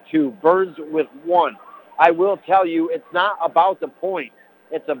 Smith with 2. Burns with 1. I will tell you, it's not about the points.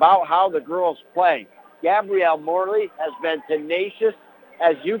 It's about how the girls play. Gabrielle Morley has been tenacious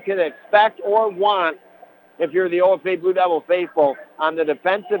as you can expect or want if you're the OFA Blue Devil faithful. On the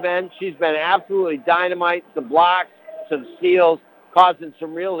defensive end, she's been absolutely dynamite. Some blocks, some steals, causing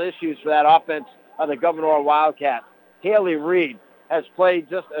some real issues for that offense of the Gouverneur Wildcats. Haley Reed has played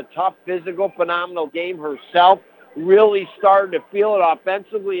just a tough, physical, phenomenal game herself. Really started to feel it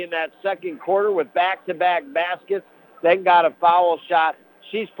offensively in that second quarter with back-to-back baskets, then got a foul shot.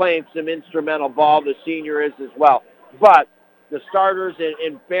 She's playing some instrumental ball, the senior is as well. But the starters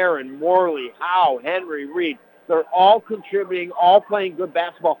in Barron, Morley, Howe, Henry, Reed, they're all contributing, all playing good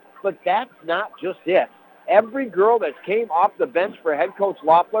basketball. But that's not just it. Every girl that came off the bench for head coach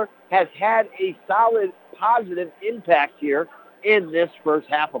Loeffler has had a solid, positive impact here in this first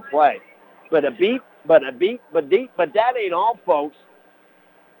half of play. But that ain't all, folks.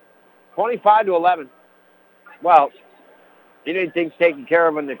 25-11. Well, you didn't think taken care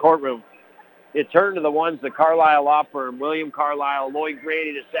of in the courtroom. It turned to the ones, the Carlisle Law Firm, William Carlisle, Lloyd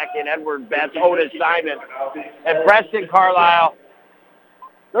Grady II, Edward Betts, Otis Simon, and Preston Carlisle.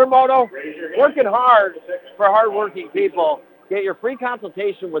 Their motto, working hard for hardworking people. Get your free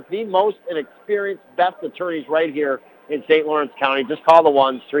consultation with the most and experienced best attorneys right here in St. Lawrence County. Just call the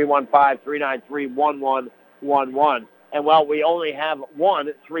ones, 315-393-1111. And, well, we only have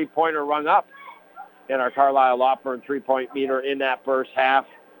one three-pointer rung up in our Carlisle Law Firm three-point meter in that first half.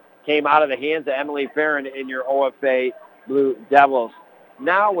 Came out of the hands of Emily Farron in your OFA Blue Devils.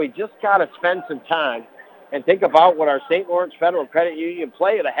 Now we just got to spend some time and think about what our St. Lawrence Federal Credit Union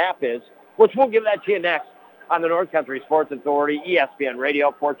play of the half is, which we'll give that to you next on the North Country Sports Authority, ESPN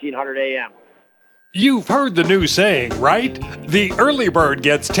Radio, 1400 AM. You've heard the new saying, right? The early bird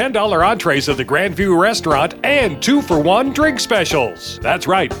gets $10 entrees at the Grandview Restaurant and 2-for-1 drink specials. That's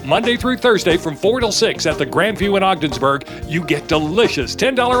right. Monday through Thursday from 4 till 6 at the Grandview in Ogdensburg, you get delicious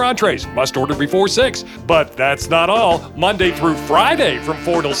 $10 entrees. Must order before 6. But that's not all. Monday through Friday from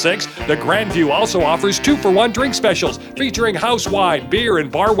 4 till 6, the Grandview also offers 2-for-1 drink specials featuring house wine, beer,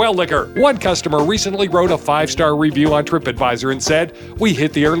 and bar well liquor. One customer recently wrote a 5-star review on TripAdvisor and said, "We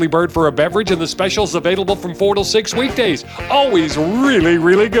hit the early bird for a beverage and the special available from 4 till 6 weekdays. Always really,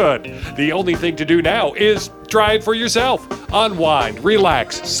 really good. The only thing to do now is try it for yourself. Unwind,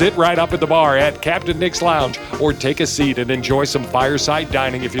 relax, sit right up at the bar at Captain Nick's Lounge, or take a seat and enjoy some fireside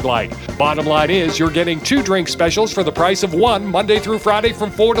dining if you'd like. Bottom line is you're getting 2 drink specials for the price of 1 Monday through Friday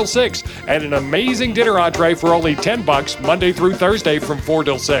from 4 till 6, and an amazing dinner entree for only $10 Monday through Thursday from 4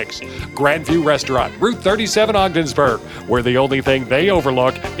 till 6. Grandview Restaurant, Route 37 Ogdensburg, where the only thing they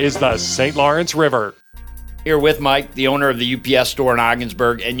overlook is the St. Lawrence River. Here with Mike, the owner of the UPS store in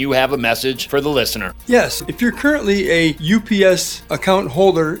Ogdensburg, and you have a message for the listener. Yes, if you're currently a UPS account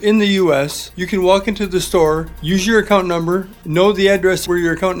holder in the U.S., you can walk into the store, use your account number, know the address where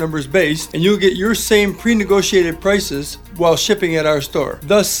your account number is based, and you'll get your same pre-negotiated prices while shipping at our store,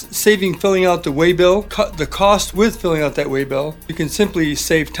 thus saving filling out the waybill, cut the cost with filling out that waybill. You can simply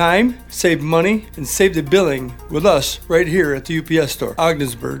save time, save money, and save the billing with us right here at the UPS store,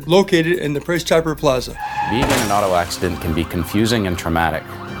 Ogdensburg, located in the Price Chopper Plaza. Being in an auto accident can be confusing and traumatic.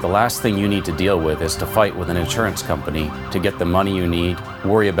 The last thing you need to deal with is to fight with an insurance company to get the money you need,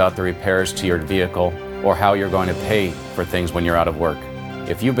 worry about the repairs to your vehicle, or how you're going to pay for things when you're out of work.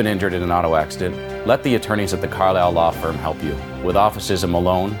 If you've been injured in an auto accident, let the attorneys at the Carlisle Law Firm help you. With offices in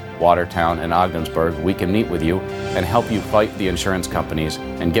Malone, Watertown, and Ogdensburg, we can meet with you and help you fight the insurance companies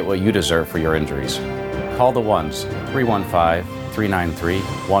and get what you deserve for your injuries. Call the ones,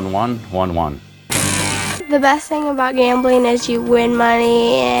 315-393-1111. The best thing about gambling is you win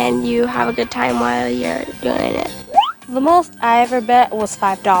money and you have a good time while you're doing it. The most I ever bet was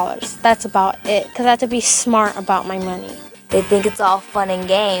 $5. That's about it, because I have to be smart about my money. They think it's all fun and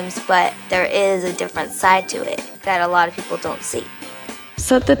games, but there is a different side to it that a lot of people don't see.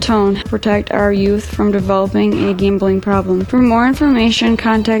 Set the tone. Protect our youth from developing a gambling problem. For more information,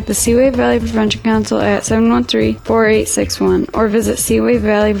 contact the Seaway Valley Prevention Council at 713-4861 or visit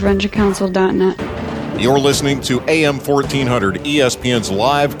seawayvalleypreventioncouncil.net. You're listening to AM 1400 ESPN's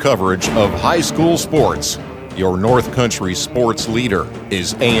live coverage of high school sports. Your North Country sports leader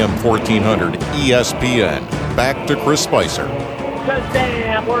is AM 1400 ESPN. Back to Chris Spicer.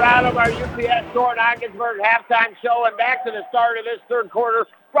 Shazam! We're out of our UPS store in Ogdensburg halftime show and back to the start of this third quarter,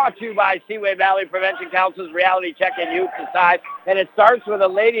 brought to you by Seaway Valley Prevention Council's Reality Check and Youth Society. And it starts with a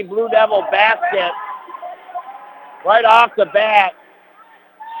Lady Blue Devil basket right off the bat.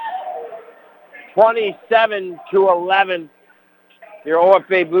 27-11. Your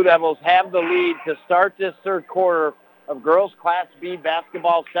OFA Blue Devils have the lead to start this third quarter of girls Class B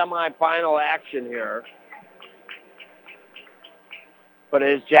basketball semifinal action here. But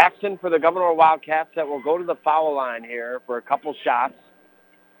it is Jackson for the Gouverneur Wildcats that will go to the foul line here for a couple shots.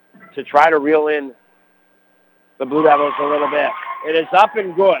 to try to reel in the Blue Devils a little bit. It is up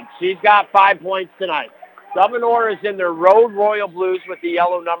and good. She's got 5 points tonight. Gouverneur is in their road royal blues with the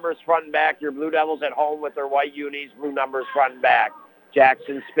yellow numbers front and back. Your Blue Devils at home with their white unis, blue numbers front and back.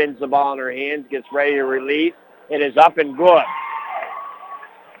 Jackson spins the ball in her hands, gets ready to release. It is up and good.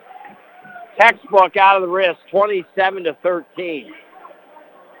 Textbook out of the wrist, 27-13.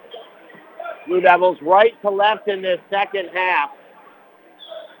 Blue Devils right to left in this second half.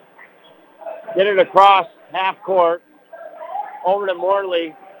 Get it across half court. Over to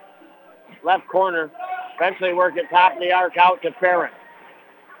Morley, left corner. Eventually work it top of the arc out to Farron.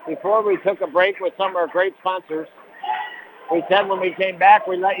 Before we took a break with some of our great sponsors, we said when we came back,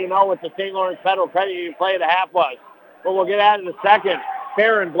 we'd let you know what the St. Lawrence Federal Credit Union play of the half was. But we'll get at it in a second.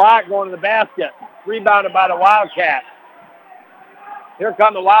 Farron block going to the basket. Rebounded by the Wildcats. Here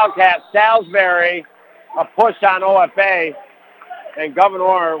come the Wildcats. Salisbury, a push on OFA. And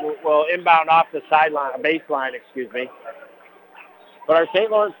Gouverneur will inbound off the sideline, baseline, excuse me. But our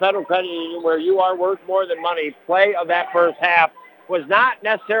St. Lawrence Federal Credit Union, where you are worth more than money, play of that first half was not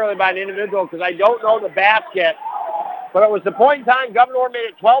necessarily by an individual because I don't know the basket. But it was the point in time, Gouverneur made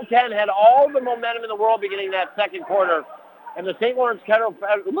it 12-10, had all the momentum in the world beginning that second quarter. And the St. Lawrence Federal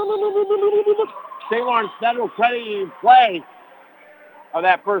Credit Union play of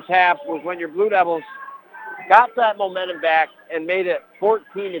that first half was when your Blue Devils got that momentum back and made it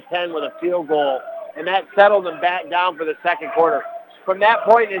 14-10 with a field goal. And that settled them back down for the second quarter. From that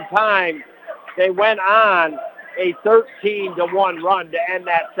point in time, they went on a 13-1 run to end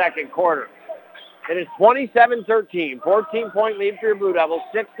that second quarter. It is 27-13, 14-point lead for your Blue Devils,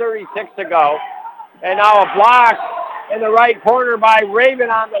 6:36 to go. And now a block in the right corner by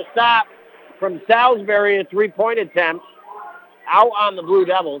Raven on the stop from Salisbury, a three-point attempt out on the Blue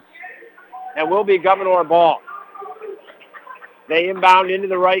Devils, and will be Gouverneur ball. They inbound into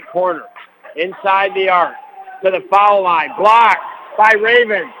the right corner, inside the arc, to the foul line. Blocked by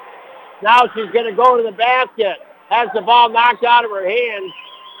Raven. Now she's going to go to the basket. Has the ball knocked out of her hands,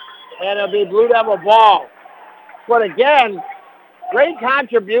 and it'll be Blue Devil ball. But again, great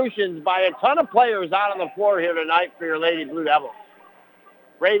contributions by a ton of players out on the floor here tonight for your Lady Blue Devils.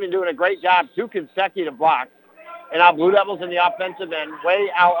 Raven doing a great job, 2 consecutive blocks. And now Blue Devils in the offensive end, way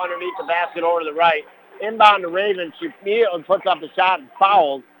out underneath the basket over to the right. Inbound to Raven. She immediately puts up the shot and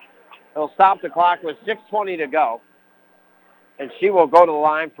fouls. It'll stop the clock with 6:20 to go. And she will go to the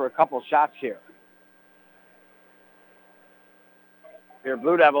line for a couple shots here. Your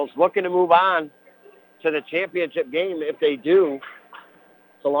Blue Devils looking to move on to the championship game. If they do,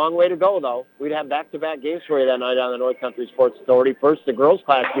 it's a long way to go, though. We'd have back-to-back games for you that night on the North Country Sports Authority. First, the girls'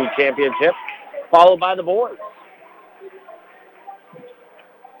 Class B championship, followed by the boys.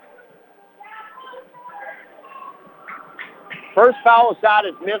 First foul shot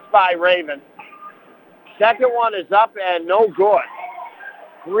is missed by Raven. Second one is up and no good.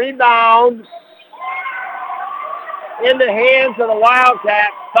 Rebound in the hands of the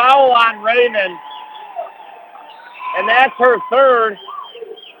Wildcats. Foul on Raven. And that's her third.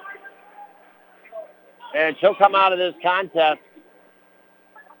 And she'll come out of this contest.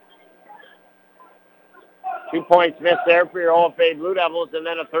 2 points missed there for your OFA Blue Devils, and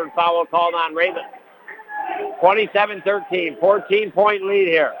then a third foul called on Raven. 27-13, 14-point lead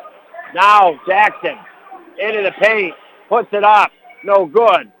here. Now Jackson into the paint, puts it up, no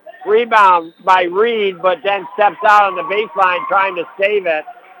good. Rebound by Reed, but then steps out on the baseline trying to save it.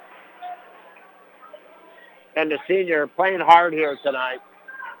 And the senior playing hard here tonight.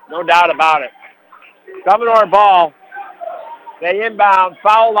 No doubt about it. Gouverneur ball. They inbound,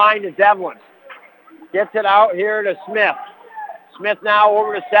 foul line to Devlin. Gets it out here to Smith. Smith now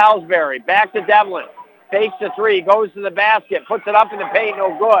over to Salisbury. Back to Devlin. Fakes the three, goes to the basket, puts it up in the paint, no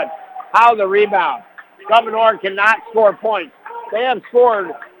good. How the rebound. Gouverneur cannot score points. They have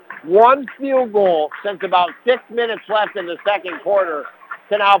scored one field goal since about 6 minutes left in the second quarter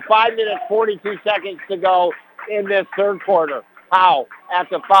to now 5 minutes, 42 seconds to go in this third quarter. Howe at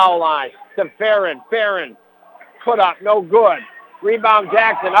the foul line to Farron. Farron put up, no good. Rebound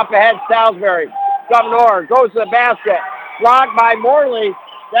Jackson, up ahead Salisbury. Gouverneur goes to the basket, blocked by Morley.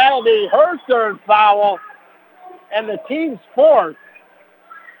 That'll be her third foul and the team's fourth.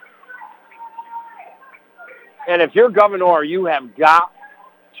 And if you're Gouverneur, you have got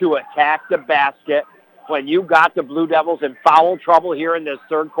to attack the basket when you got the Blue Devils in foul trouble here in this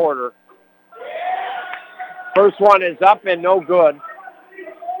third quarter. First one is up and no good.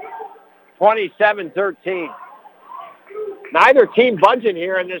 27-13. Neither team budging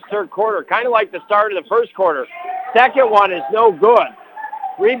here in this third quarter, kind of like the start of the first quarter. Second one is no good.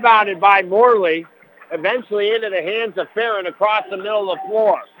 Rebounded by Morley, eventually into the hands of Farron across the middle of the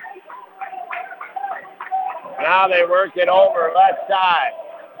floor. Now they work it over left side.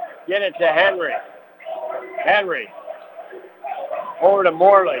 Get it to Henry. Henry. Over to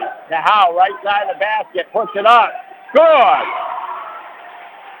Morley. To Howe, right side of the basket. Puts it up. Good.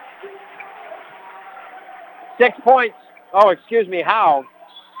 6 points. Oh, excuse me, Howe.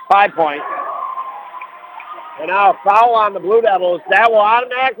 5 points. And now a foul on the Blue Devils. That will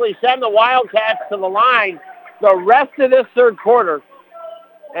automatically send the Wildcats to the line the rest of this third quarter.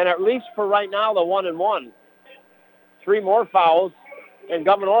 And at least for right now, the 1-1. 3 more fouls, and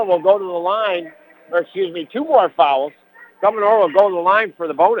Gouverneur will go to the line, or excuse me, 2 more fouls. Gouverneur will go to the line for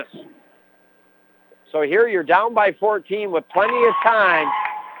the bonus. So here you're down by 14 with plenty of time.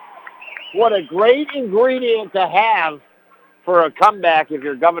 What a great ingredient to have for a comeback if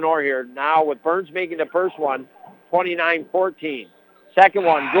you're Gouverneur here. Now with Burns making the first one, 29-14. Second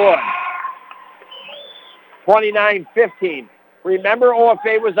one, good. 29-15. Remember,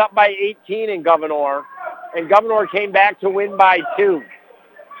 OFA was up by 18 in Gouverneur, and Gouverneur came back to win by 2.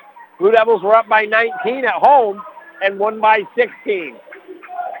 Blue Devils were up by 19 at home and won by 16.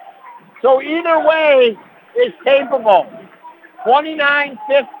 So either way is capable.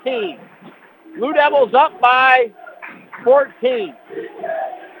 29-15. Blue Devils up by 14.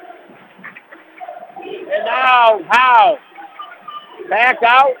 And now Howe back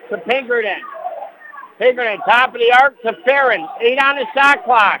out to Pinkerton. Pinkerton, top of the arc to Farron. 8 on the shot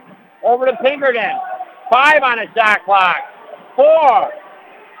clock. Over to Pinkerton. 5 on the shot clock. 4.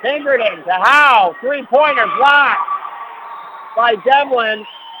 Pinkerton to Howe. 3-pointer blocked by Devlin.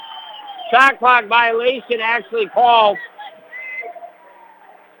 Shot clock violation actually called.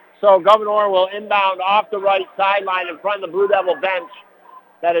 So Gouverneur will inbound off the right sideline in front of the Blue Devil bench.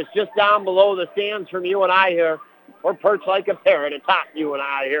 That is just down below the stands from you and I here. We're perched like a parrot atop you and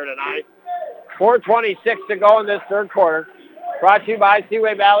I here tonight. 4:26 to go in this third quarter. Brought to you by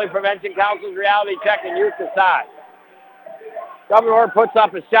Seaway Valley Prevention Council's Reality Check and Youth Decide. Gouverneur puts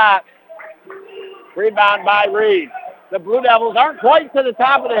up a shot. Rebound by Reed. The Blue Devils aren't quite to the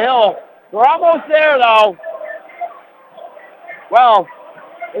top of the hill. They're almost there, though. Well,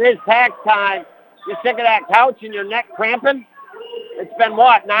 it is tax time. You're sick of that couch and your neck cramping? It's been,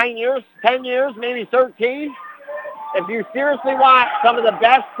 9 years, 10 years, maybe 13? If you seriously want some of the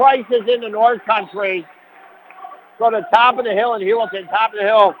best prices in the North Country, go to Top of the Hill in Hewlett, Top of the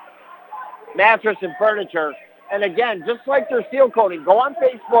Hill Mattress and Furniture. And again, just like their seal coating, go on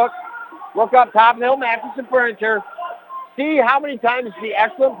Facebook, look up Top of the Hill Mattress and Furniture, see how many times the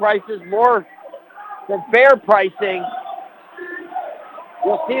excellent prices, more than fair pricing.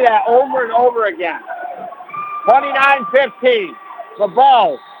 You'll see that over and over again. 29-15, the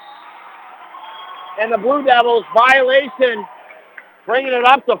ball. And the Blue Devils, violation, bringing it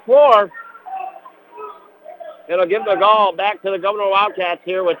up the floor. It'll give the ball back to the Gouverneur Wildcats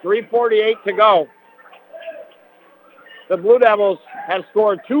here with 3:48 to go. The Blue Devils have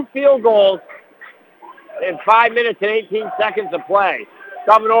scored 2 field goals in 5 minutes and 18 seconds of play.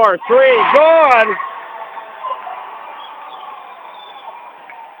 Gouverneur, 3, good!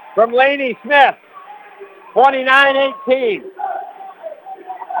 From Laney Smith, 29-18.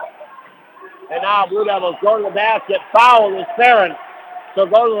 And now Blue Devils go to the basket. Foul is Farron. So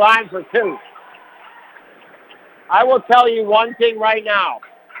go to the line for 2. I will tell you one thing right now.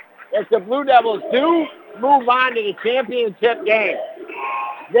 If the Blue Devils do move on to the championship game,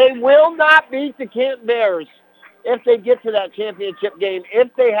 they will not beat the Canton Bears if they get to that championship game, if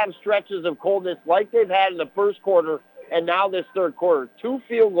they have stretches of coldness like they've had in the first quarter and now this third quarter. 2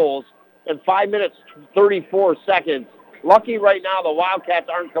 field goals in 5 minutes, 34 seconds. Lucky right now the Wildcats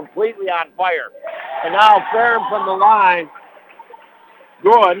aren't completely on fire. And now Farron from the line.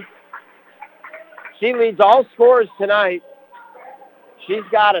 Good. She leads all scorers tonight. She's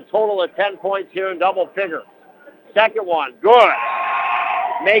got a total of 10 points here in double figures. Second one, good.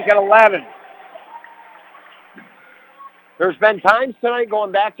 Make it 11. There's been times tonight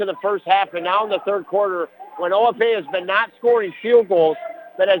going back to the first half and now in the third quarter when OFA has been not scoring field goals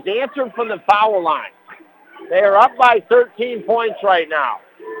that has answered from the foul line. They are up by 13 points right now.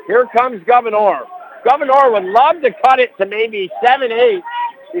 Here comes Gouverneur. Gouverneur would love to cut it to maybe 7-8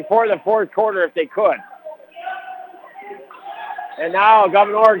 before the fourth quarter if they could. And now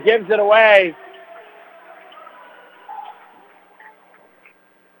Gouverneur gives it away.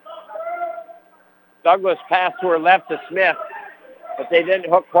 Douglas passed to her left to Smith, but they didn't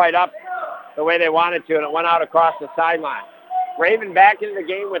hook quite up the way they wanted to, and it went out across the sideline. Raven back into the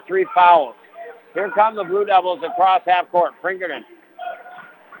game with 3 fouls. Here come the Blue Devils across half court. Pinkerton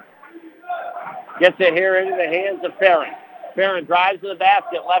gets it here into the hands of Farron. Farron drives to the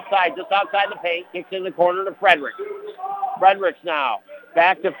basket, left side, just outside the paint, kicks in the corner to Fredericks. Fredericks now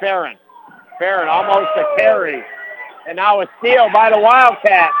back to Farron. Farron almost a carry. And now a steal by the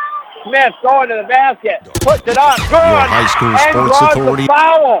Wildcats. Smith going to the basket. Puts it up. Good. Your high school and sports draws authority. The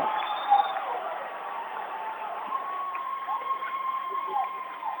foul.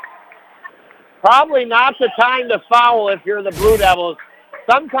 Probably not the time to foul if you're the Blue Devils.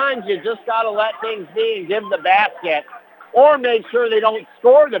 Sometimes you just got to let things be and give the basket or make sure they don't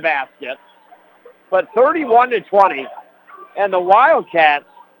score the basket. But 31-20, and the Wildcats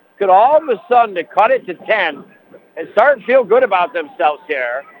could all of a sudden to cut it to 10 and start to feel good about themselves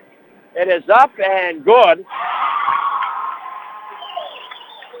here. It is up and good.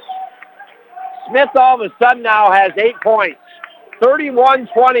 Smith all of a sudden now has 8 points,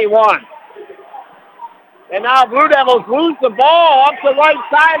 31-21. And now Blue Devils lose the ball up the right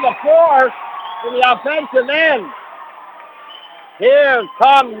side of the floor in the offensive end. Here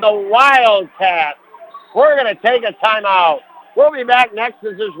come the Wildcats. We're going to take a timeout. We'll be back next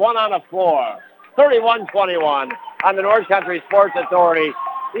as there's one on the floor. 31-21 on the North Country Sports Authority,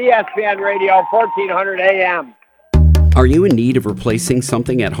 ESPN Radio, 1400 AM. Are you in need of replacing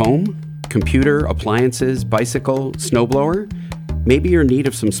something at home? Computer, appliances, bicycle, snowblower? Maybe you're in need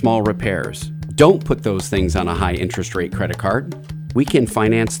of some small repairs. Don't put those things on a high interest rate credit card. We can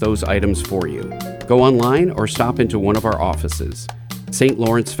finance those items for you. Go online or stop into one of our offices. St.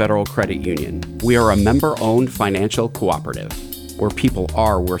 Lawrence Federal Credit Union. We are a member-owned financial cooperative where people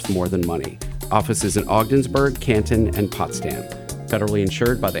are worth more than money. Offices in Ogdensburg, Canton, and Potsdam. Federally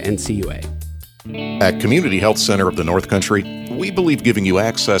insured by the NCUA. At Community Health Center of the North Country, we believe giving you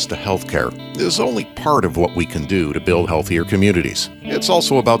access to health care is only part of what we can do to build healthier communities. It's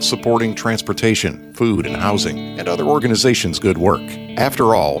also about supporting transportation, food, and housing, and other organizations' good work.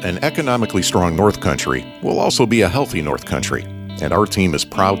 After all, an economically strong North Country will also be a healthy North Country, and our team is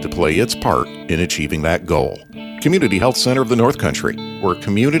proud to play its part in achieving that goal. Community Health Center of the North Country, where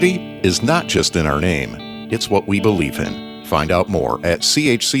community is not just in our name, it's what we believe in. Find out more at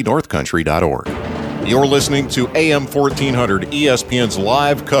chcnorthcountry.org. You're listening to AM 1400 ESPN's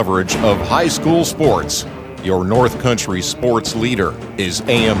live coverage of high school sports. Your North Country sports leader is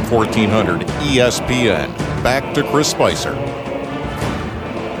AM 1400 ESPN. Back to Chris Spicer.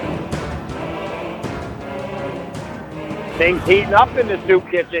 Things heating up in the soup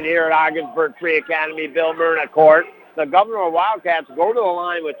kitchen here at Ogdensburg Free Academy, Bill Myrna Court. The Gouverneur Wildcats go to the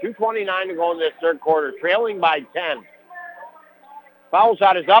line with 2:29 to go in this third quarter, trailing by 10. Foul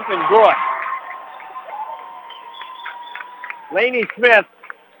shot is up and good. Laney Smith,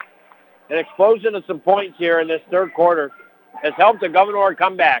 an explosion of some points here in this third quarter, has helped the Gouverneur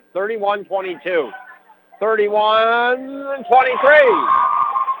come back. 31-22. 31-23.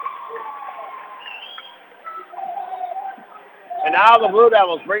 And now the Blue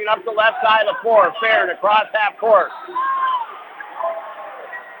Devils bring it up the left side of the floor. Fair to cross half court.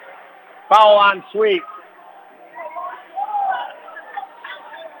 Foul on Sweet.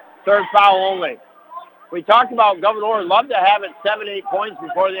 Third foul only. We talked about Gouverneur. Love to have it 7-8 points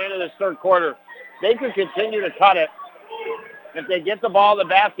before the end of this third quarter. They could continue to cut it if they get the ball in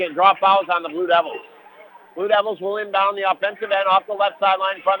the basket and draw fouls on the Blue Devils. Blue Devils will inbound the offensive end off the left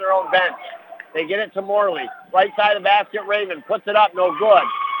sideline in front of their own bench. They get it to Morley. Right side of the basket, Raven puts it up, no good.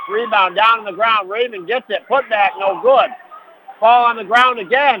 Rebound down on the ground. Raven gets it, put back, no good. Ball on the ground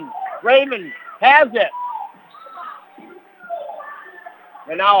again. Raven has it.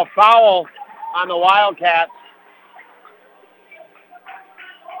 And now a foul on the Wildcats.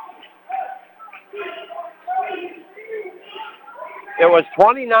 It was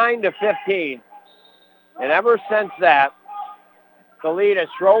 29-15. And ever since that, the lead has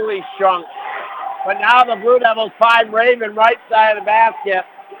slowly shrunk. But now the Blue Devils find Raven right side of the basket,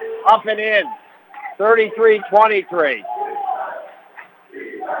 up and in. 33-23.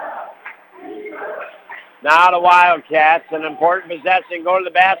 Now the Wildcats, an important possession, go to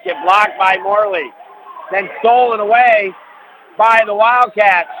the basket, blocked by Morley. Then stolen away by the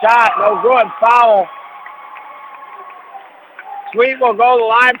Wildcats. Shot, no good, foul. Sweet will go to the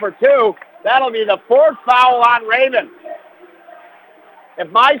line for two. That'll be the fourth foul on Raven. If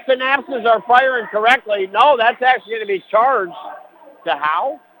my synapses are firing correctly, no, that's actually going to be charged to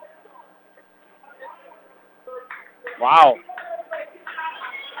Howe. Wow.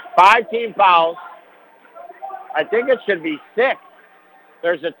 5 team fouls. I think it should be 6.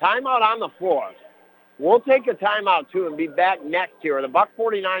 There's a timeout on the floor. We'll take a timeout, too, and be back next here at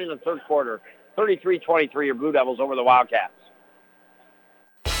 $1:49 in the third quarter. 33-23, your Blue Devils over the Wildcats.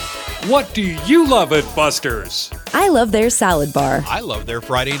 What do you love at Buster's? I love their salad bar. I love their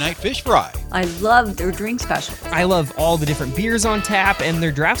Friday night fish fry. I love their drink specials. I love all the different beers on tap and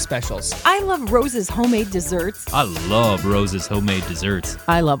their draft specials. I love Rose's homemade desserts. I love Rose's homemade desserts.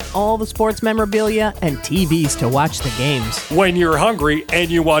 I love all the sports memorabilia and TVs to watch the games. When you're hungry and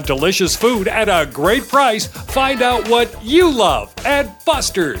you want delicious food at a great price, find out what you love at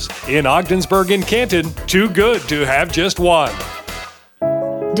Buster's in Ogdensburg and Canton. Too good to have just one.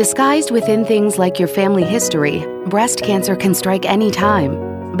 Disguised within things like your family history, breast cancer can strike any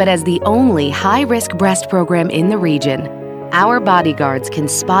time. But as the only high-risk breast program in the region, our bodyguards can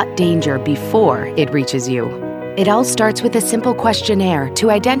spot danger before it reaches you. It all starts with a simple questionnaire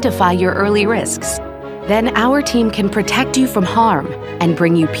to identify your early risks. Then our team can protect you from harm and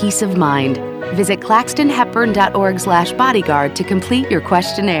bring you peace of mind. Visit claxtonhepburn.org/bodyguard to complete your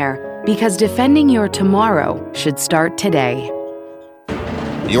questionnaire, because defending your tomorrow should start today.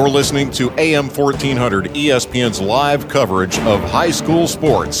 You're listening to AM 1400 ESPN's live coverage of high school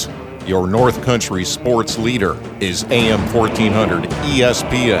sports. Your North Country sports leader is AM 1400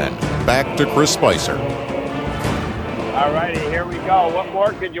 ESPN. Back to Chris Spicer. All righty, here we go. What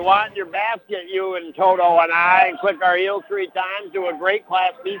more could you want in your basket, you and Toto and I? And click our heels 3 times to a great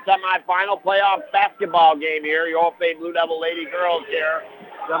Class B semifinal playoff basketball game here. Your OFA Blue Devil Lady Girls here.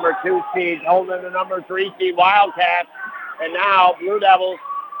 Number 2 seed holding the number 3 seed Wildcats. And now Blue Devils.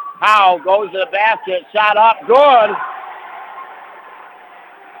 Howe goes to the basket, shot up, good.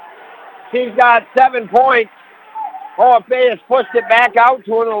 She's got 7 points. OFA has pushed it back out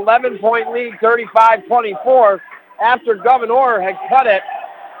to an 11-point lead, 35-24, after Gouverneur had cut it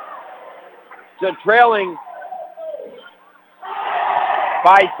to trailing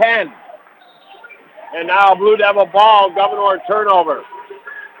by 10. And now Blue Devil ball, Gouverneur turnover.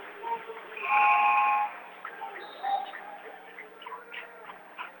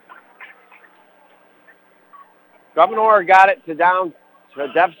 Gouverneur got it down to a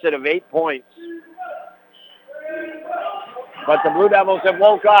deficit of 8 points. But the Blue Devils have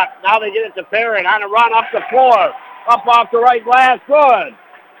woke up. Now they get it to Farron on a run up the floor. Up off the right glass, good.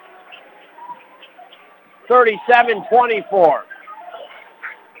 37-24.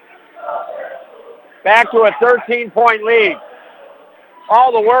 Back to a 13-point lead.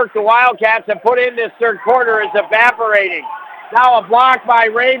 All the work the Wildcats have put in this third quarter is evaporating. Now a block by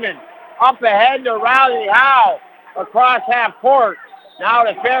Raymond. Up ahead to Riley Howe. Across half court. Now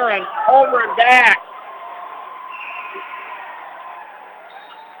to Farron. Over and back.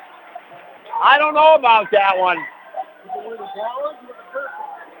 I don't know about that one.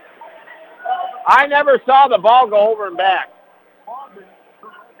 I never saw the ball go over and back.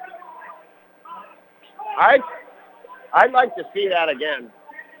 I'd like to see that again.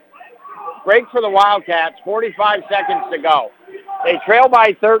 Break for the Wildcats. 45 seconds to go. They trail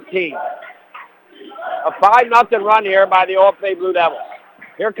by 13. A 5-0 run here by the OFA Blue Devils.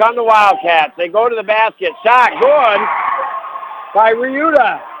 Here come the Wildcats. They go to the basket. Shot good by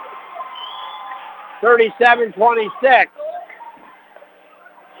Ryuta. 37-26.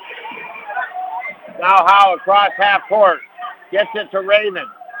 Now Howe across half court. Gets it to Raymond.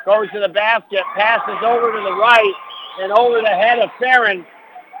 Goes to the basket. Passes over to the right and over the head of Farron.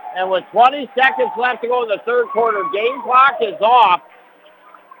 And with 20 seconds left to go in the third quarter, game clock is off.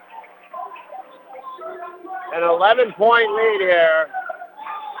 An 11-point lead here.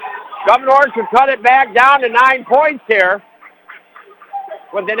 Gouverneur could cut it back down to 9 points here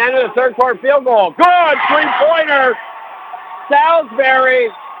with an end of the third quarter field goal. Good three-pointer.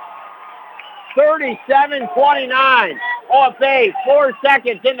 Salisbury, 37-29. OFA, 4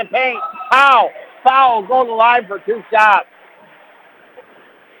 seconds in the paint. Howe, foul, going to line for 2 shots.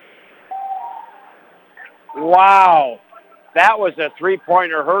 Wow. That was a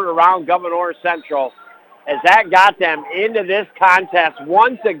three-pointer heard around Gouverneur Central, as that got them into this contest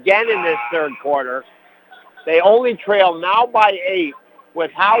once again in this third quarter. They only trail now by 8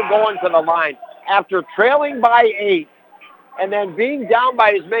 with Howe going to the line. After trailing by 8 and then being down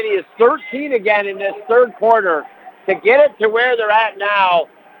by as many as 13 again in this third quarter, to get it to where they're at now,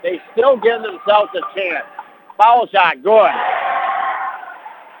 they still give themselves a chance. Foul shot, good.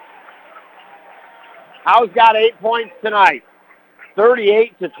 Howe's got 8 points tonight,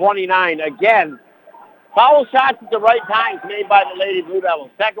 38-29. Again, foul shots at the right times made by the Lady Blue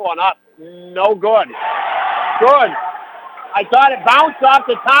Devils. Second one up, no good. Good. I thought it bounced off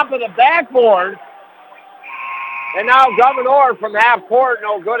the top of the backboard. And now Gouverneur from half court,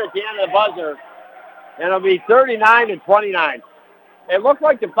 no good at the end of the buzzer. And it'll be 39-29. It looked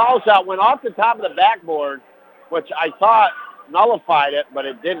like the foul shot went off the top of the backboard, which I thought nullified it, but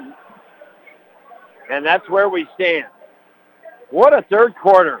it didn't. And that's where we stand. What a third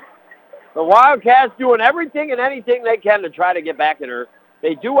quarter. The Wildcats doing everything and anything they can to try to get back at her.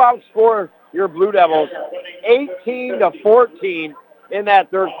 They do outscore your Blue Devils 18-14 in that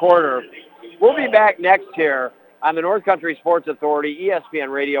third quarter. We'll be back next year on the North Country Sports Authority,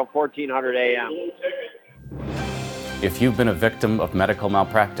 ESPN Radio, 1400 AM. If you've been a victim of medical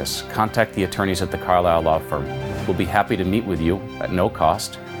malpractice, contact the attorneys at the Carlisle Law Firm. We'll be happy to meet with you at no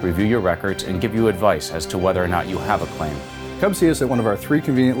cost, review your records, and give you advice as to whether or not you have a claim. Come see us at one of our 3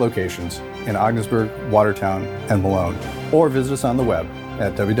 convenient locations in Ogdensburg, Watertown, and Malone, or visit us on the web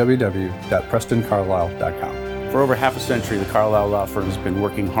at www.prestoncarlisle.com. For over half a century, the Carlisle Law Firm has been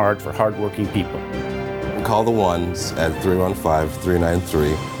working hard for hardworking people. Call the ones at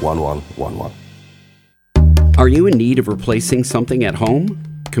 315-393-1111. Are you in need of replacing something at home?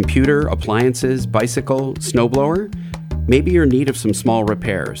 Computer, appliances, bicycle, snowblower? Maybe you're in need of some small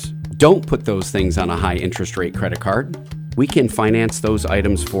repairs. Don't put those things on a high interest rate credit card. We can finance those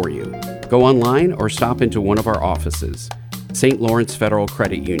items for you. Go online or stop into one of our offices. St. Lawrence Federal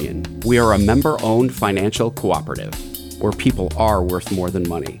Credit Union. We are a member-owned financial cooperative where people are worth more than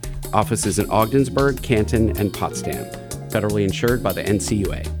money. Offices in Ogdensburg, Canton, and Potsdam. Federally insured by the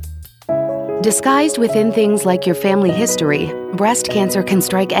NCUA. Disguised within things like your family history, breast cancer can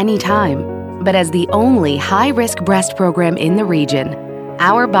strike any time. But as the only high-risk breast program in the region,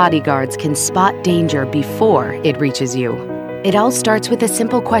 our bodyguards can spot danger before it reaches you. It all starts with a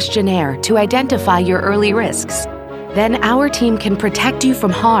simple questionnaire to identify your early risks. Then our team can protect you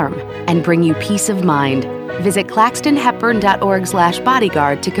from harm and bring you peace of mind. Visit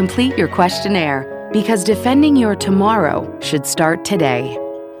claxtonhepburn.org/bodyguard to complete your questionnaire, because defending your tomorrow should start today.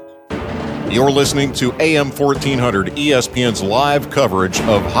 You're listening to AM 1400 ESPN's live coverage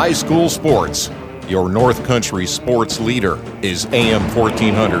of high school sports. Your North Country sports leader is AM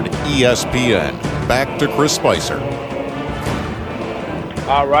 1400 ESPN. Back to Chris Spicer.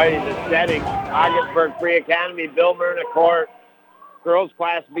 All right, in the setting, Ogdensburg Free Academy, Bill Myrna Court, girls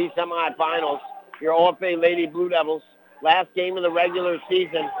Class B semifinals. Your OFA Lady Blue Devils, last game of the regular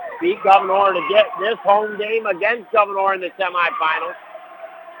season, beat Gouverneur to get this home game against Gouverneur in the semifinals.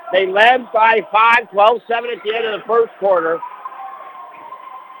 They led by 5, 12-7 at the end of the first quarter.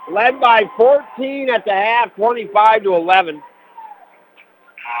 Led by 14 at the half, 25-11.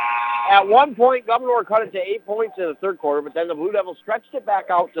 At one point, Gouverneur cut it to 8 points in the third quarter, but then the Blue Devils stretched it back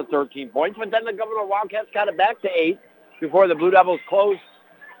out to 13 points. But then the Gouverneur Wildcats got it back to 8 before the Blue Devils closed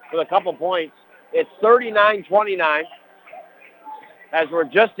with a couple points. It's 39-29 as we're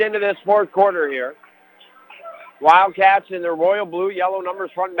just into this fourth quarter here. Wildcats in their royal blue, yellow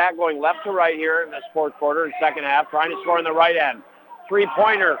numbers front and back going left to right here in this fourth quarter and second half, trying to score in the right end.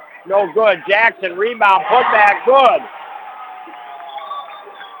 Three-pointer, no good. Jackson, rebound, put back, good.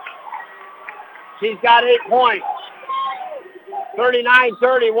 She's got 8 points.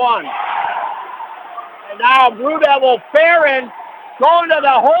 39-31. And now Blue Devil Farron going to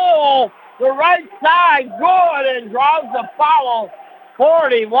the hole, the right side, good, and draws the foul.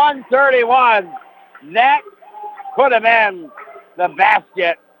 41-31. That could have been the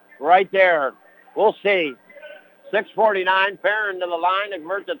basket right there. We'll see. 6:49, Farron to the line to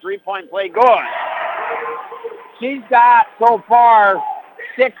convert the three-point play. Good. She's got, so far,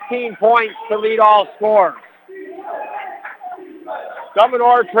 16 points to lead all scores.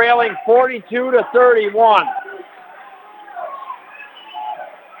 Gouverneur trailing 42-31.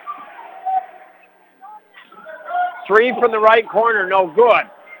 Three from the right corner, no good.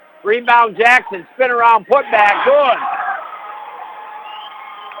 Rebound Jackson, spin around, put back, good.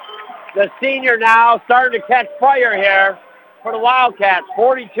 The senior now starting to catch fire here for the Wildcats,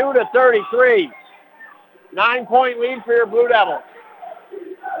 42-33. 9-point lead for your Blue Devils.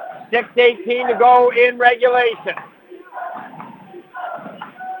 6:18 to go in regulation.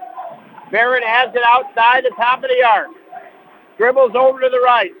 Barrett has it outside the top of the arc. Dribbles over to the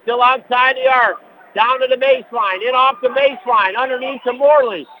right, still outside the arc. Down to the baseline, in off the baseline, underneath to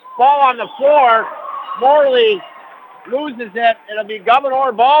Morley. Ball on the floor. Morley loses it. It'll be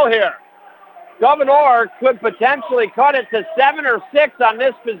Gouverneur ball here. Gouverneur could potentially cut it to 7 or 6 on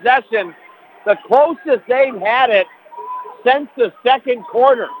this possession. The closest they've had it since the second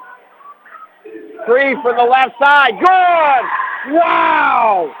quarter. Three from the left side. Good!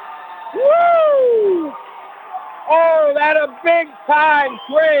 Wow! Woo! Oh, that a big-time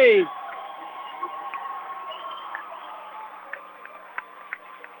three.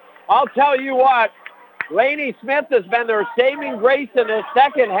 I'll tell you what, Lainey Smith has been their saving grace in the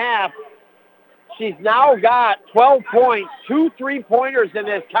second half. She's now got 12 points, 2 3-pointers in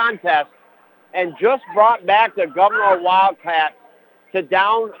this contest, and just brought back the Gouverneur Wildcats to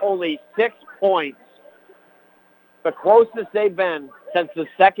down only 6 points. the closest they've been since the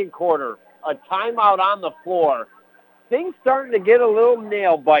second quarter. A timeout on the floor. Things starting to get a little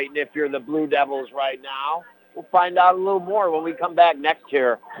nail-biting if you're the Blue Devils right now. We'll find out a little more when we come back next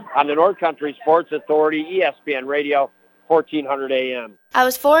here on the North Country Sports Authority, ESPN Radio, 1400 AM. I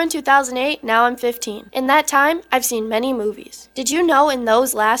was 4 in 2008, now I'm 15. In that time, I've seen many movies. Did you know in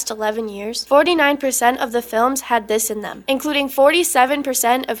those last 11 years, 49% of the films had this in them, including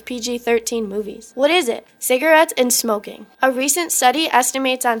 47% of PG-13 movies? What is it? Cigarettes and smoking. A recent study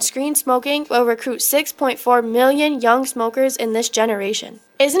estimates on-screen smoking will recruit 6.4 million young smokers in this generation.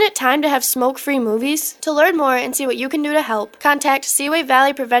 Isn't it time to have smoke-free movies? To learn more and see what you can do to help, contact Seaway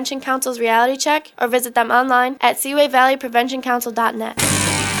Valley Prevention Council's Reality Check or visit them online at seawayvalleypreventioncouncil.net.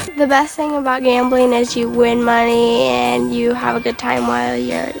 The best thing about gambling is you win money and you have a good time while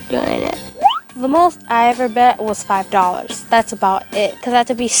you're doing it. The most I ever bet was $5. That's about it, because I have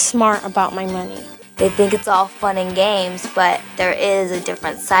to be smart about my money. They think it's all fun and games, but there is a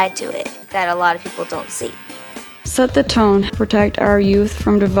different side to it that a lot of people don't see. Set the tone. Protect our youth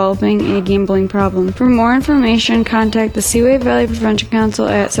from developing a gambling problem. For more information, contact the Seaway Valley Prevention Council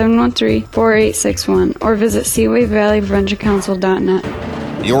at 713-4861 or visit seawayvalleypreventioncouncil.net.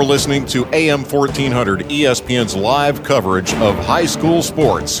 You're listening to AM 1400 ESPN's live coverage of high school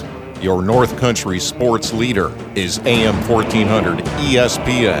sports. Your North Country sports leader is AM 1400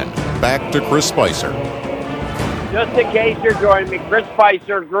 ESPN. Back to Chris Spicer. Just in case you're joining me, Chris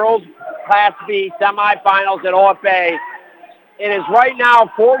Spicer, girls Class B semifinals at OFA. It is right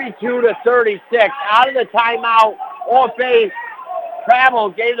now 42-36. Out of the timeout, OFA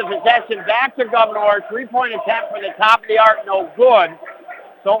traveled, gave the possession back to Gouverneur. 3-point attempt from the top of the arc, no good.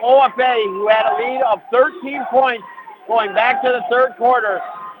 So OFA, who had a lead of 13 points going back to the third quarter,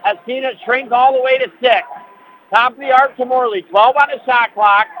 has seen it shrink all the way to 6. Top of the arc to Morley. 12 on the shot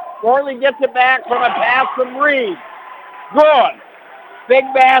clock. Morley gets it back from a pass from Reed. Good. Big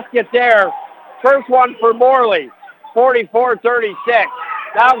basket there. First one for Morley. 44-36.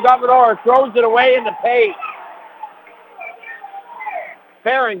 Now Gouverneur throws it away in the paint.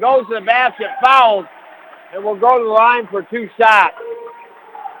 Farron goes to the basket, fouls, and will go to the line for 2 shots.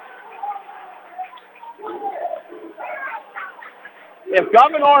 If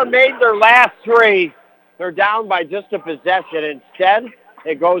Gouverneur made their last 3, they're down by just a possession. Instead,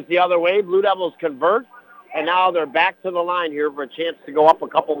 it goes the other way. Blue Devils convert, and now they're back to the line here for a chance to go up a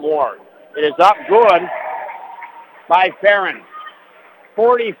couple more. It is up good by Farron.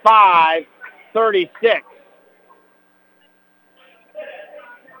 45-36.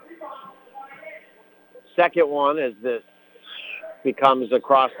 Second one as this becomes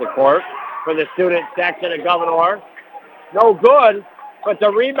across the court for the student section of Gouverneur. No good, but the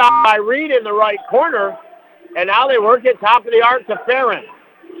rebound by Reed in the right corner, and now they work it top of the arc to Farron.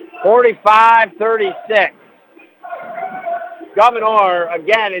 45-36. Gouverneur,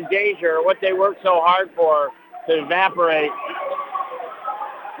 again, in danger, what they worked so hard for to evaporate.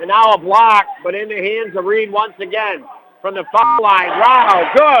 And now a block, but in the hands of Reed once again from the foul line. Wow,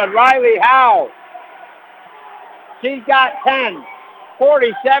 good, Riley Howe. She's got 10.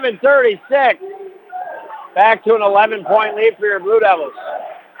 47-36. Back to an 11-point lead for your Blue Devils.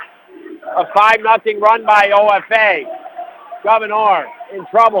 A 5-0 run by OFA. Gouverneur in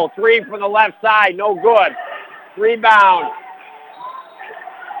trouble. 3 from the left side, no good. Rebound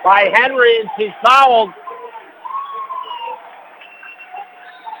by Henry, and she's fouled.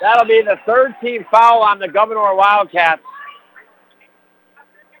 That'll be the third team foul on the Gouverneur Wildcats.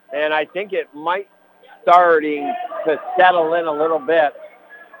 And I think it might starting to settle in a little bit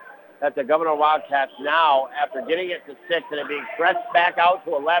that the Gouverneur Wildcats now, after getting it to 6 and it being stretched back out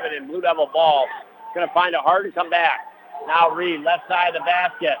to 11 in Blue Devil ball, going to find it hard to come back. Now Reed, left side of the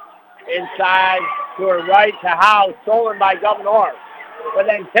basket. Inside to her right to Howe, stolen by Gouverneur. But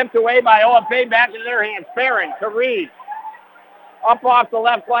then tipped away by OFA, back into their hands. Farron to Reed. Up off the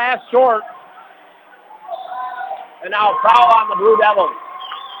left glass, short. And now a foul on the Blue Devils.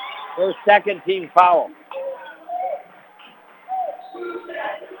 Their second team foul.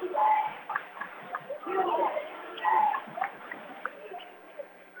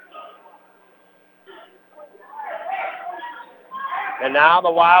 And now the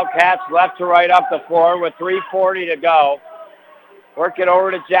Wildcats left to right up the floor with 3:40 to go. Work it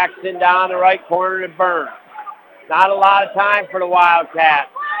over to Jackson down the right corner to Burns. Not a lot of time for the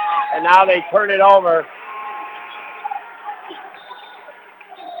Wildcats. And now they turn it over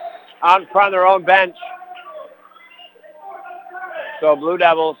out in front of their own bench. So Blue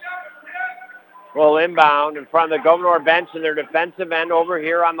Devils will inbound in front of the Gouverneur bench in their defensive end over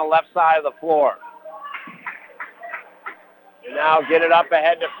here on the left side of the floor. And now get it up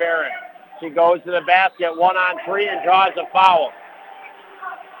ahead to Farron. She goes to the basket 1-on-3 and draws a foul.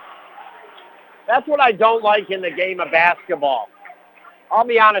 That's what I don't like in the game of basketball. I'll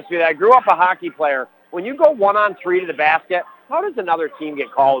be honest with you. I grew up a hockey player. When you go 1-on-3 to the basket, how does another team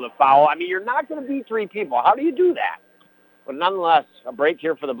get called a foul? I mean, you're not going to beat three people. How do you do that? But nonetheless, a break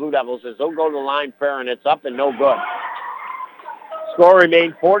here for the Blue Devils as they'll go to the line fair, and it's up and no good. Score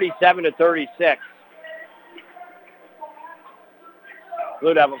remained 47-36.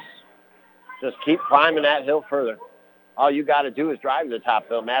 Blue Devils just keep climbing that hill further. All you got to do is drive to the top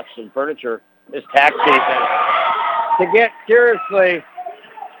hill. Matchson Furniture is tax season. To get seriously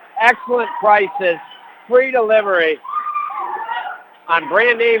excellent prices, free delivery on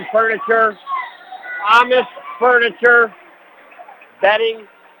brand name furniture, Amish furniture, bedding.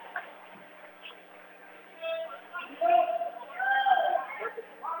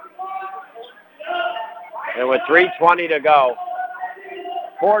 And with 3:20 to go,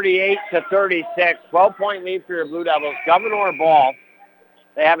 48-36, 12-point lead for your Blue Devils. Gouverneur ball.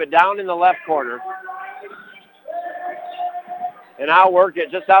 They have it down in the left corner. And I'll work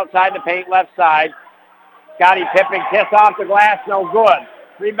it just outside the paint, left side. Scotty Pippin kiss off the glass, no good.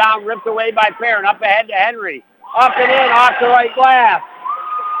 Rebound ripped away by Perrin, up ahead to Henry. Up and in, off the right glass.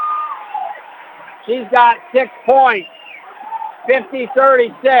 She's got 6 points,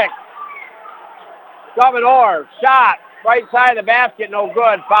 50-36. Gouverneur, shot, right side of the basket, no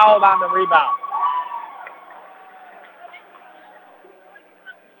good. Fouled on the rebound.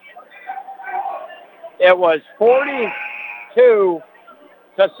 It was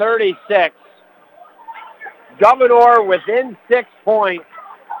 42-36. Gouverneur within 6 points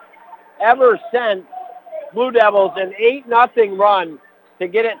ever since. Blue Devils an 8-0 run to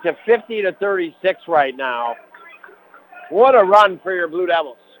get it to 50-36 right now. What a run for your Blue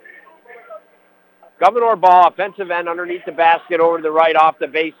Devils. Gouverneur ball, offensive end underneath the basket over to the right off the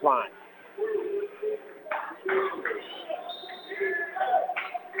baseline.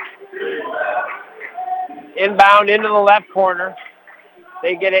 Inbound into the left corner.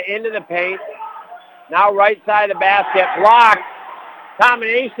 They get it into the paint. Now right side of the basket. Blocked.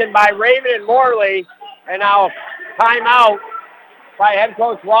 Combination by Raven and Morley. And now timeout by head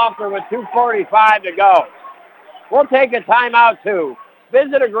coach Walker with 2:45 to go. We'll take a timeout too.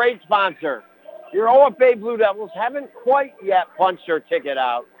 Visit a great sponsor. Your OFA Blue Devils haven't quite yet punched their ticket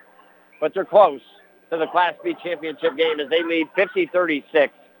out, but they're close to the Class B championship game as they lead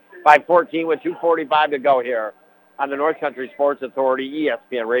 50-36 by 14 with 2:45 to go here on the North Country Sports Authority,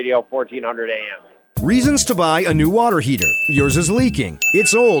 ESPN Radio, 1400 AM. Reasons to buy a new water heater. Yours is leaking.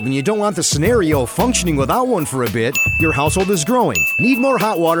 It's old and you don't want the scenario of functioning without one for a bit. Your household is growing. Need more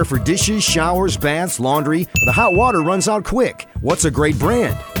hot water for dishes, showers, baths, laundry. The hot water runs out quick. What's a great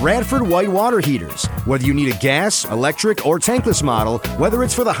brand? Bradford White Water Heaters. Whether you need a gas, electric, or tankless model, whether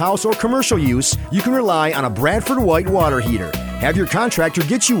it's for the house or commercial use, you can rely on a Bradford White Water Heater. Have your contractor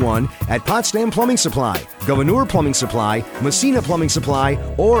get you one at Potsdam Plumbing Supply, Gouverneur Plumbing Supply, Messina Plumbing Supply,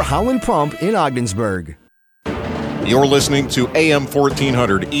 or Howland Pump in Ogdensburg. You're listening to AM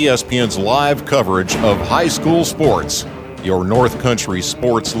 1400 ESPN's live coverage of high school sports. Your North Country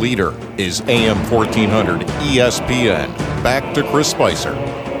sports leader is AM 1400 ESPN. Back to Chris Spicer.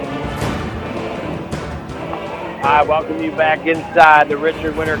 I welcome you back inside the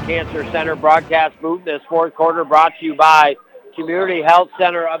Richard Winter Cancer Center broadcast booth. This fourth quarter brought to you by Community Health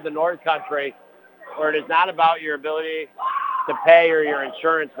Center of the North Country, where it is not about your ability to pay or your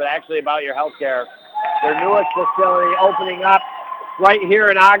insurance, but actually about your health care. Their newest facility opening up right here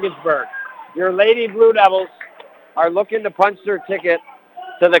in Ogdensburg. Your Lady Blue Devils are looking to punch their ticket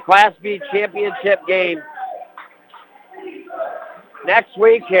to the Class B championship game next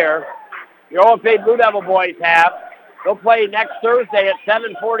week here. Your OFA Blue Devil boys have. They'll play next Thursday at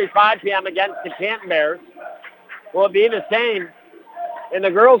 7:45 p.m. against the Canton Bears. Will it be the same in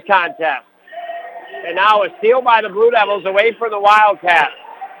the girls' contest? And now a steal by the Blue Devils away from the Wildcats.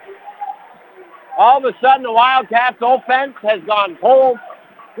 All of a sudden, the Wildcats' offense has gone cold.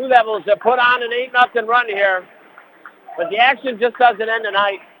 Blue Devils have put on an 8-0 run here. But the action just doesn't end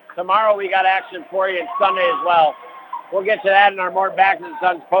tonight. Tomorrow we got action for you, and Sunday as well. We'll get to that in our More Back to the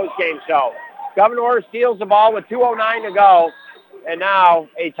Suns post-game show. Gouverneur steals the ball with 2:09 to go. And now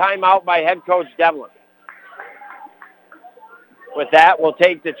a timeout by head coach Devlin. With that, we'll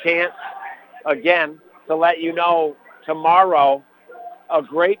take the chance again to let you know tomorrow a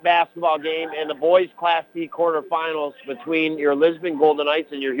great basketball game in the boys Class B quarterfinals between your Lisbon Golden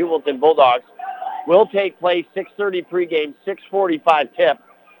Knights and your Hewelton Bulldogs will take place 6:30 pregame, 6:45 tip.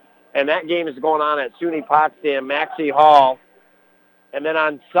 And that game is going on at SUNY Potsdam, Maxey Hall. And then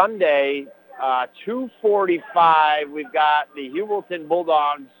on Sunday, 2:45, we've got the Hewelton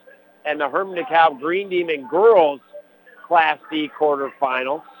Bulldogs and the Herman DeKalb Green Demon girls Class D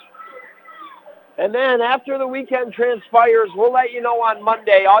quarterfinals. And then after the weekend transpires, we'll let you know on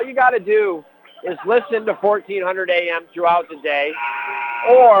Monday. All you got to do is listen to 1400 AM throughout the day,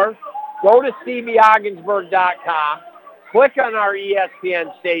 or go to cbogginsburg.com, click on our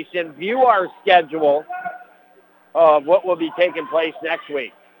ESPN station, view our schedule of what will be taking place next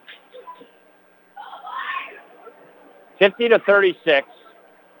week. 50-36,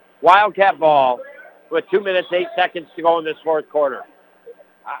 Wildcat ball with 2 minutes, 8 seconds to go in this fourth quarter.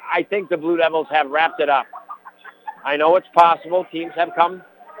 I think the Blue Devils have wrapped it up. I know it's possible. Teams have come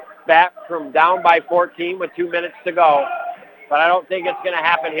back from down by 14 with 2 minutes to go, but I don't think it's going to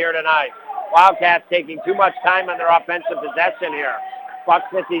happen here tonight. Wildcats taking too much time on their offensive possession here. Buck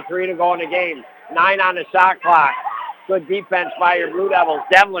 53 to go in the game. 9 on the shot clock. Good defense by your Blue Devils.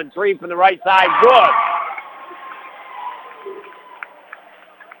 Devlin, 3 from the right side. Good.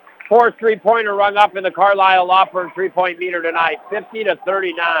 Fourth three-pointer rung up in the Carlisle Law Firm three-point meter tonight, 50-39.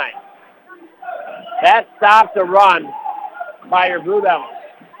 That stopped the run by your Blue Devils.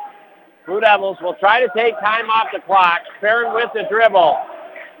 Blue Devils will try to take time off the clock. Farron with the dribble.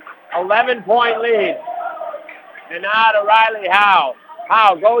 11-point lead. And now to Riley Howe.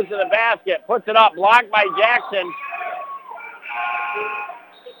 Howe goes to the basket, puts it up, blocked by Jackson.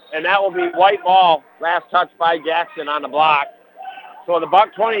 And that will be white ball. Last touch by Jackson on the block. So the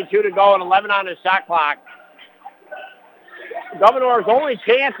Buck 22 to go and 11 on the shot clock. Governor's only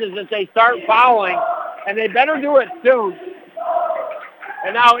chance is that they start fouling, and they better do it soon.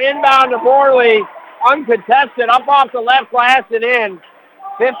 And now inbound to Morley, uncontested, up off the left glass and in,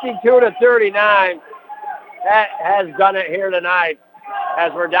 52-39. That has done it here tonight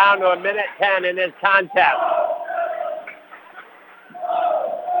as we're down to 1:10 in this contest.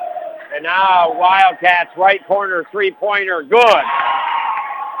 And now Wildcats right corner three-pointer, good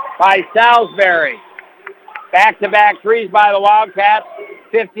by Salisbury. Back-to-back threes by the Wildcats,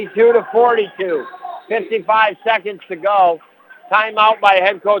 52-42. 55 seconds to go. Timeout by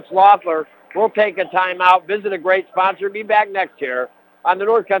head coach Loeffler. We'll take a timeout, visit a great sponsor, be back next year on the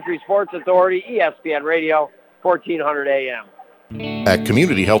North Country Sports Authority, ESPN Radio, 1400 AM. At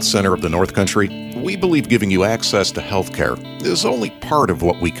Community Health Center of the North Country, we believe giving you access to health care is only part of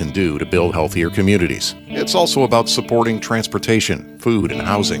what we can do to build healthier communities. It's also about supporting transportation, food and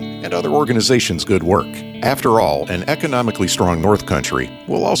housing, and other organizations' good work. After all, an economically strong North Country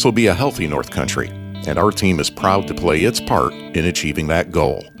will also be a healthy North Country, and our team is proud to play its part in achieving that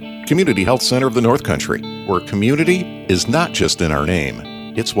goal. Community Health Center of the North Country, where community is not just in our name,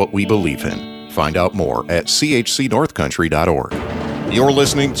 it's what we believe in. Find out more at chcnorthcountry.org. You're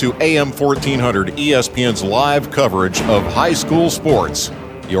listening to AM 1400 ESPN's live coverage of high school sports.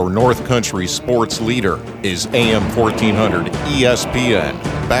 Your North Country sports leader is AM 1400 ESPN.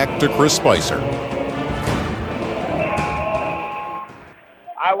 Back to Chris Spicer.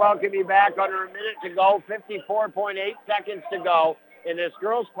 I welcome you back. Under a minute to go, 54.8 seconds to go in this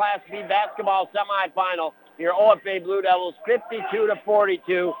girls Class B basketball semifinal. Your OFA Blue Devils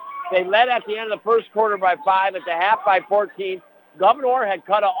 52-42. They led at the end of the first quarter by 5, at the half by 14. Gouverneur had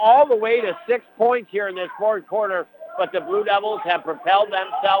cut it all the way to 6 points here in this fourth quarter, but the Blue Devils have propelled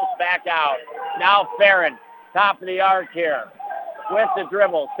themselves back out. Now Farron, top of the arc here, with the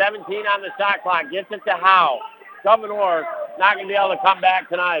dribble. 17 on the shot clock, gets it to Howe. Gouverneur not going to be able to come back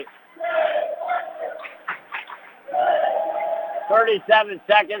tonight. 37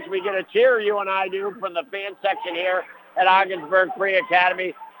 seconds. We get a cheer, you and I do, from the fan section here at Ogdensburg Free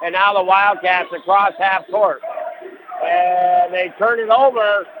Academy. And now the Wildcats across half court. And they turn it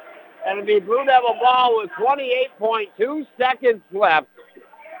over, and it'll be Blue Devil ball with 28.2 seconds left.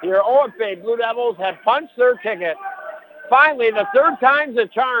 Your OFA Blue Devils have punched their ticket. Finally, the third time's a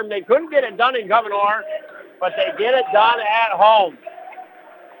charm. They couldn't get it done in Gouverneur, but they get it done at home.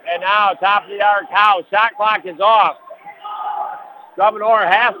 And now, top of the arc, Howe. Shot clock is off. Gouverneur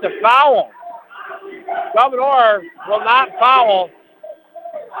has to foul. Gouverneur will not foul.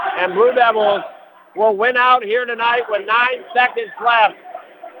 And Blue Devils will win out here tonight with 9 seconds left.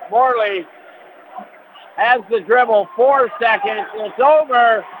 Morley has the dribble, 4 seconds. It's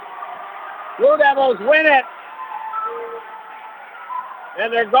over. Blue Devils win it.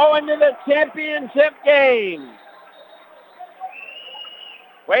 And they're going to the championship game.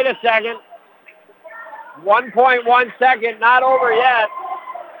 Wait a second. 1.1 second, not over yet.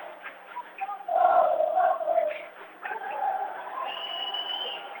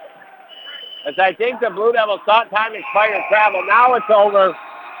 As I think the Blue Devils thought time expired travel. Now it's over.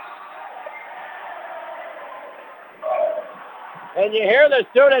 And you hear the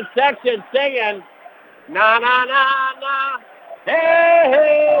student section singing, na, na, na, na. Hey,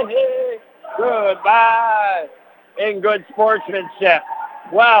 hey, hey, goodbye. In good sportsmanship.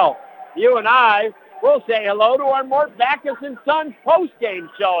 Well, you and I will say hello to our Mort Backus & Sons post-game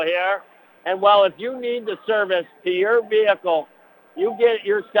show here. And, well, if you need the service to your vehicle, you get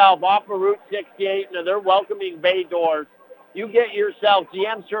yourself off of Route 68 into their welcoming bay doors. You get yourself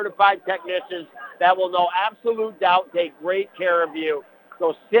GM-certified technicians that will, no absolute doubt, take great care of you.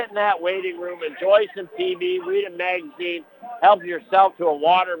 So sit in that waiting room, enjoy some TV, read a magazine, help yourself to a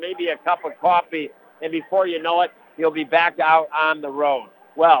water, maybe a cup of coffee, and before you know it, you'll be back out on the road.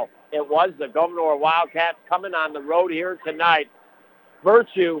 Well, it was the Gouverneur Wildcats coming on the road here tonight.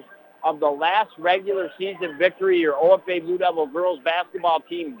 Virtue of the last regular season victory your OFA Blue Devil girls basketball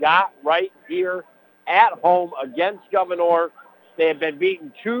team got right here at home against Gouverneur. They have been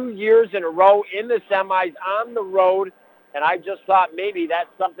beaten 2 years in a row in the semis on the road, and I just thought maybe that's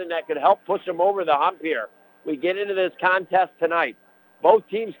something that could help push them over the hump here. We get into this contest tonight. Both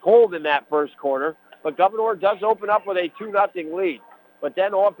teams cold in that first quarter, but Gouverneur does open up with a 2-0 lead. But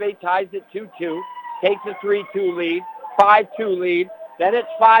then OFA ties it 2-2, takes a 3-2 lead, 5-2 lead, then it's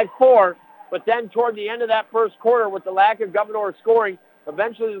 5-4. But then toward the end of that first quarter, with the lack of Gouverneur scoring,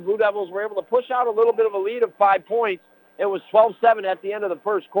 eventually the Blue Devils were able to push out a little bit of a lead of 5 points. It was 12-7 at the end of the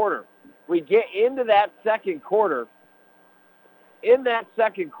first quarter. We get into that second quarter. In that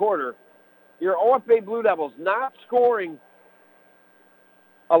second quarter, your OFA Blue Devils not scoring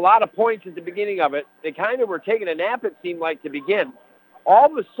a lot of points at the beginning of it. They kind of were taking a nap, it seemed like, to begin. All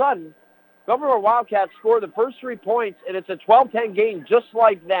of a sudden, Gouverneur Wildcats score the first 3 points, and it's a 12-10 game just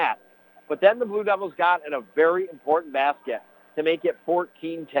like that. But then the Blue Devils got in a very important basket to make it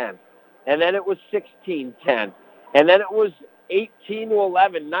 14-10. And then it was 16-10. And then it was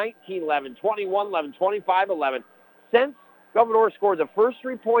 18-11, 19-11, 21-11, 25-11. Since Gouverneur scored the first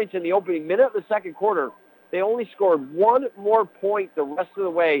 3 points in the opening minute of the second quarter, they only scored one more point the rest of the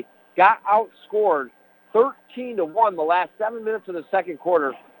way, got outscored 13-1 the last 7 minutes of the second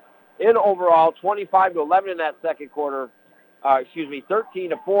quarter. In overall, 25-11 in that second quarter.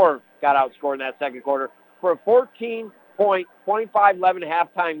 13-4 got outscored in that second quarter for a 14-point, 25-11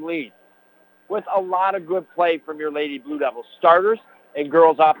 halftime lead with a lot of good play from your Lady Blue Devils, starters and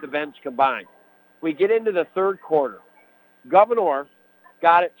girls off the bench combined. We get into the third quarter. Gouverneur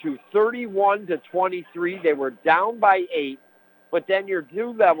got it to 31-23. They were down by 8, but then your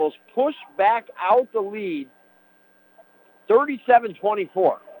Blue Devils pushed back out the lead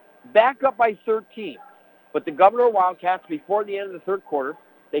 37-24. Back up by 13. But the Gouverneur Wildcats, before the end of the third quarter,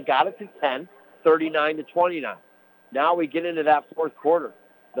 they got it to 10, 39-29. Now we get into that fourth quarter.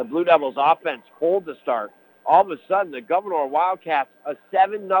 The Blue Devils offense cold to start. All of a sudden, the Gouverneur Wildcats, a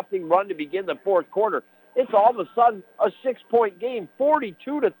 7-0 run to begin the fourth quarter. It's all of a sudden a 6-point game,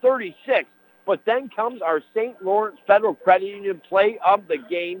 42-36. But then comes our St. Lawrence Federal Credit Union play of the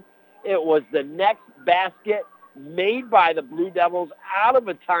game. It was the next basket made by the Blue Devils out of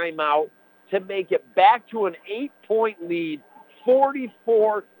a timeout to make it back to an 8-point lead,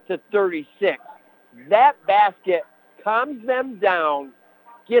 44-36. That basket calms them down,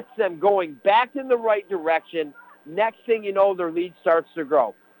 gets them going back in the right direction. Next thing you know, their lead starts to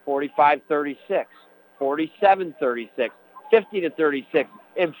grow. 45-36, 47-36, 50-36.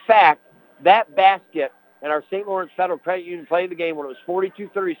 In fact, that basket and our St. Lawrence Federal Credit Union played the game when it was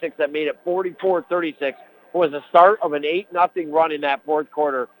 42-36 that made it 44-36 was the start of an 8-0 run in that fourth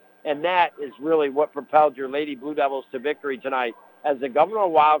quarter. And that is really what propelled your Lady Blue Devils to victory tonight as the Gouverneur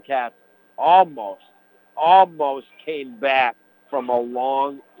Wildcats almost came back from a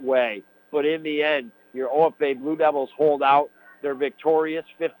long way. But in the end, your OFA Blue Devils hold out. They're victorious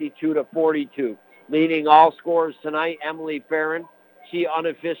 52-42. Leading all scorers tonight, Emily Farron. She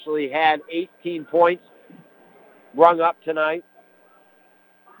unofficially had 18 points rung up tonight.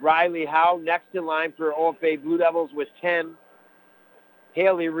 Riley Howe next in line for OFA Blue Devils with 10.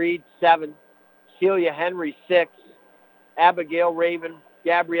 Haley Reed, 7. Celia Henry, 6. Abigail Raven,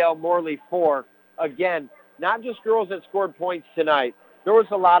 Gabrielle Morley, 4. Again, not just girls that scored points tonight. There was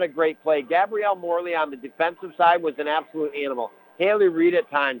a lot of great play. Gabrielle Morley on the defensive side was an absolute animal. Haley Reed at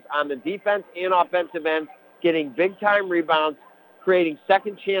times on the defense and offensive ends, getting big-time rebounds, creating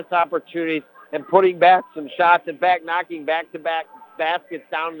second-chance opportunities, and putting back some shots. In fact, knocking back-to-back baskets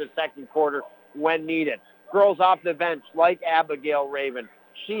down in the second quarter when needed. Girls off the bench like Abigail Raven.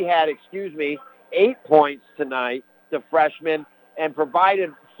 She had, 8 points tonight, the freshman, and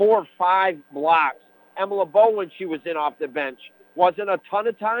provided 4 or 5 blocks. Emma LeBeau, when she was in off the bench, wasn't a ton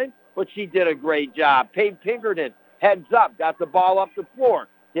of time, but she did a great job. Paige Pinkerton, heads up, got the ball up the floor,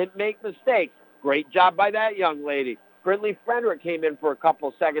 didn't make mistakes. Great job by that young lady. Brindley Frederick came in for a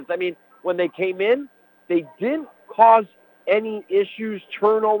couple seconds. I mean, when they came in, they didn't cause any issues,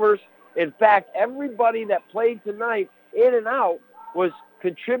 turnovers. In fact, everybody that played tonight, in and out, was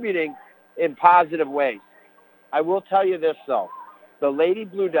contributing in positive ways. I will tell you this, though. The Lady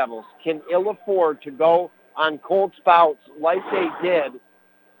Blue Devils can ill afford to go on cold spouts like they did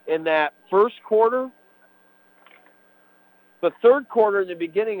in that first quarter, the third quarter in the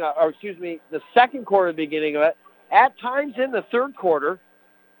beginning, the second quarter in the beginning of it, at times in the third quarter,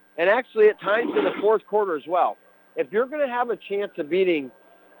 and actually at times in the fourth quarter as well. If you're going to have a chance of beating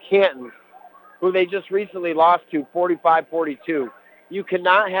Canton, who they just recently lost to 45-42, you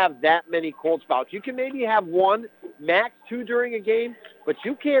cannot have that many cold spouts. You can maybe have one, max two during a game, but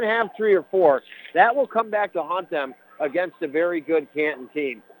you can't have three or four. That will come back to haunt them against a very good Canton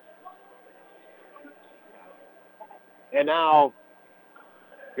team. And now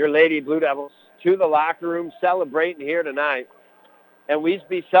your Lady Blue Devils to the locker room celebrating here tonight. And we'd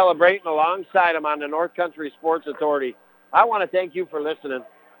be celebrating alongside them on the North Country Sports Authority. I want to thank you for listening.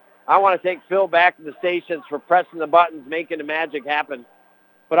 I want to thank Phil back to the stations for pressing the buttons, making the magic happen.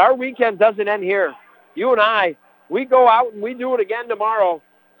 But our weekend doesn't end here. You and I, we go out and we do it again tomorrow.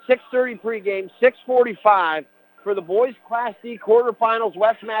 6:30 pregame, 6:45 for the boys Class D quarterfinals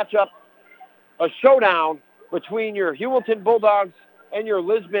West matchup. A showdown between your Hewelton Bulldogs and your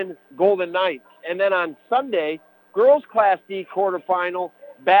Lisbon Golden Knights. And then on Sunday, girls Class D quarterfinal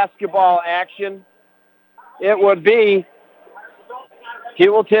basketball action. It would be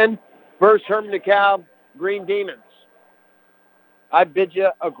Hewelton versus Herman DeKalb Green Demons. I bid you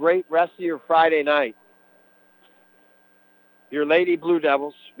a great rest of your Friday night. Your Lady Blue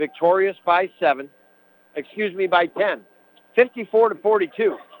Devils victorious by 10,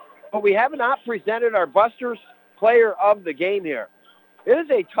 54-42. But we have not presented our Busters player of the game here. It is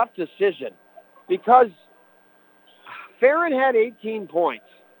a tough decision because Farron had 18 points.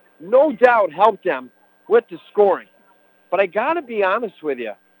 No doubt helped them with the scoring. But I got to be honest with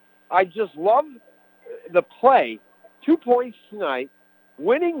you. I just love the play. 2 points tonight.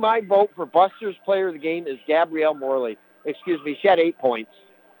 Winning my vote for Busters player of the game is Gabrielle Morley. She had 8 points.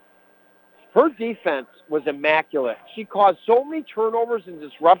 Her defense was immaculate. She caused so many turnovers and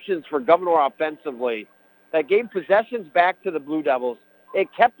disruptions for Gouverneur offensively that gave possessions back to the Blue Devils. It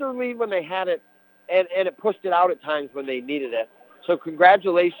kept their lead when they had it, and it pushed it out at times when they needed it. So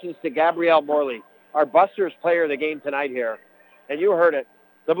congratulations to Gabrielle Morley, our Busters player of the game tonight here. And you heard it.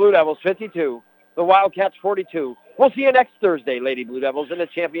 The Blue Devils 52, the Wildcats 42. We'll see you next Thursday, Lady Blue Devils, in the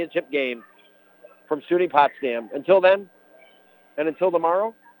championship game from SUNY Potsdam. Until then, and until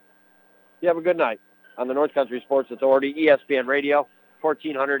tomorrow, you have a good night on the North Country Sports Authority, ESPN Radio,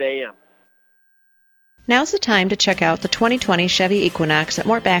 1400 AM. Now's the time to check out the 2020 Chevy Equinox at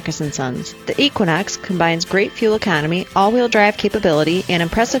Mort Backus & Sons. The Equinox combines great fuel economy, all-wheel drive capability, and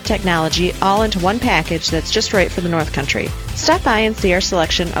impressive technology all into one package that's just right for the North Country. Stop by and see our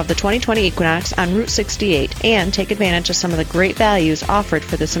selection of the 2020 Equinox on Route 68 and take advantage of some of the great values offered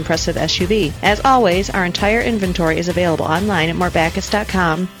for this impressive SUV. As always, our entire inventory is available online at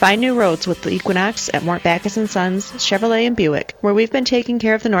mortbackus.com. Find new roads with the Equinox at Mort Backus & Sons, Chevrolet and Buick, where we've been taking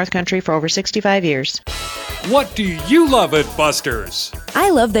care of the North Country for over 65 years. What do you love at Buster's? I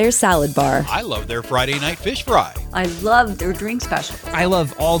love their salad bar. I love their Friday night fish fry. I love their drink special. I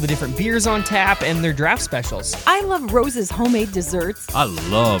love all the different beers on tap and their draft specials. I love Rose's homemade desserts. I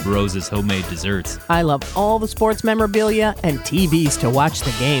love Rose's homemade desserts. I love all the sports memorabilia and TVs to watch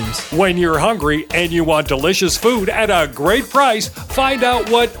the games. When you're hungry and you want delicious food at a great price, find out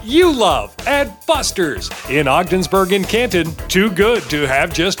what you love at Buster's in Ogdensburg and Canton. Too good to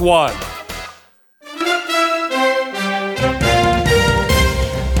have just one.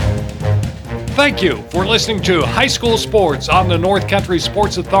 Thank you for listening to High School Sports on the North Country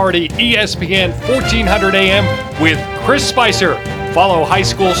Sports Authority, ESPN 1400 AM with Chris Spicer. Follow high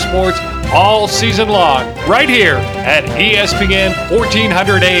school sports all season long right here at ESPN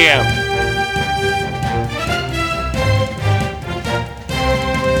 1400 AM.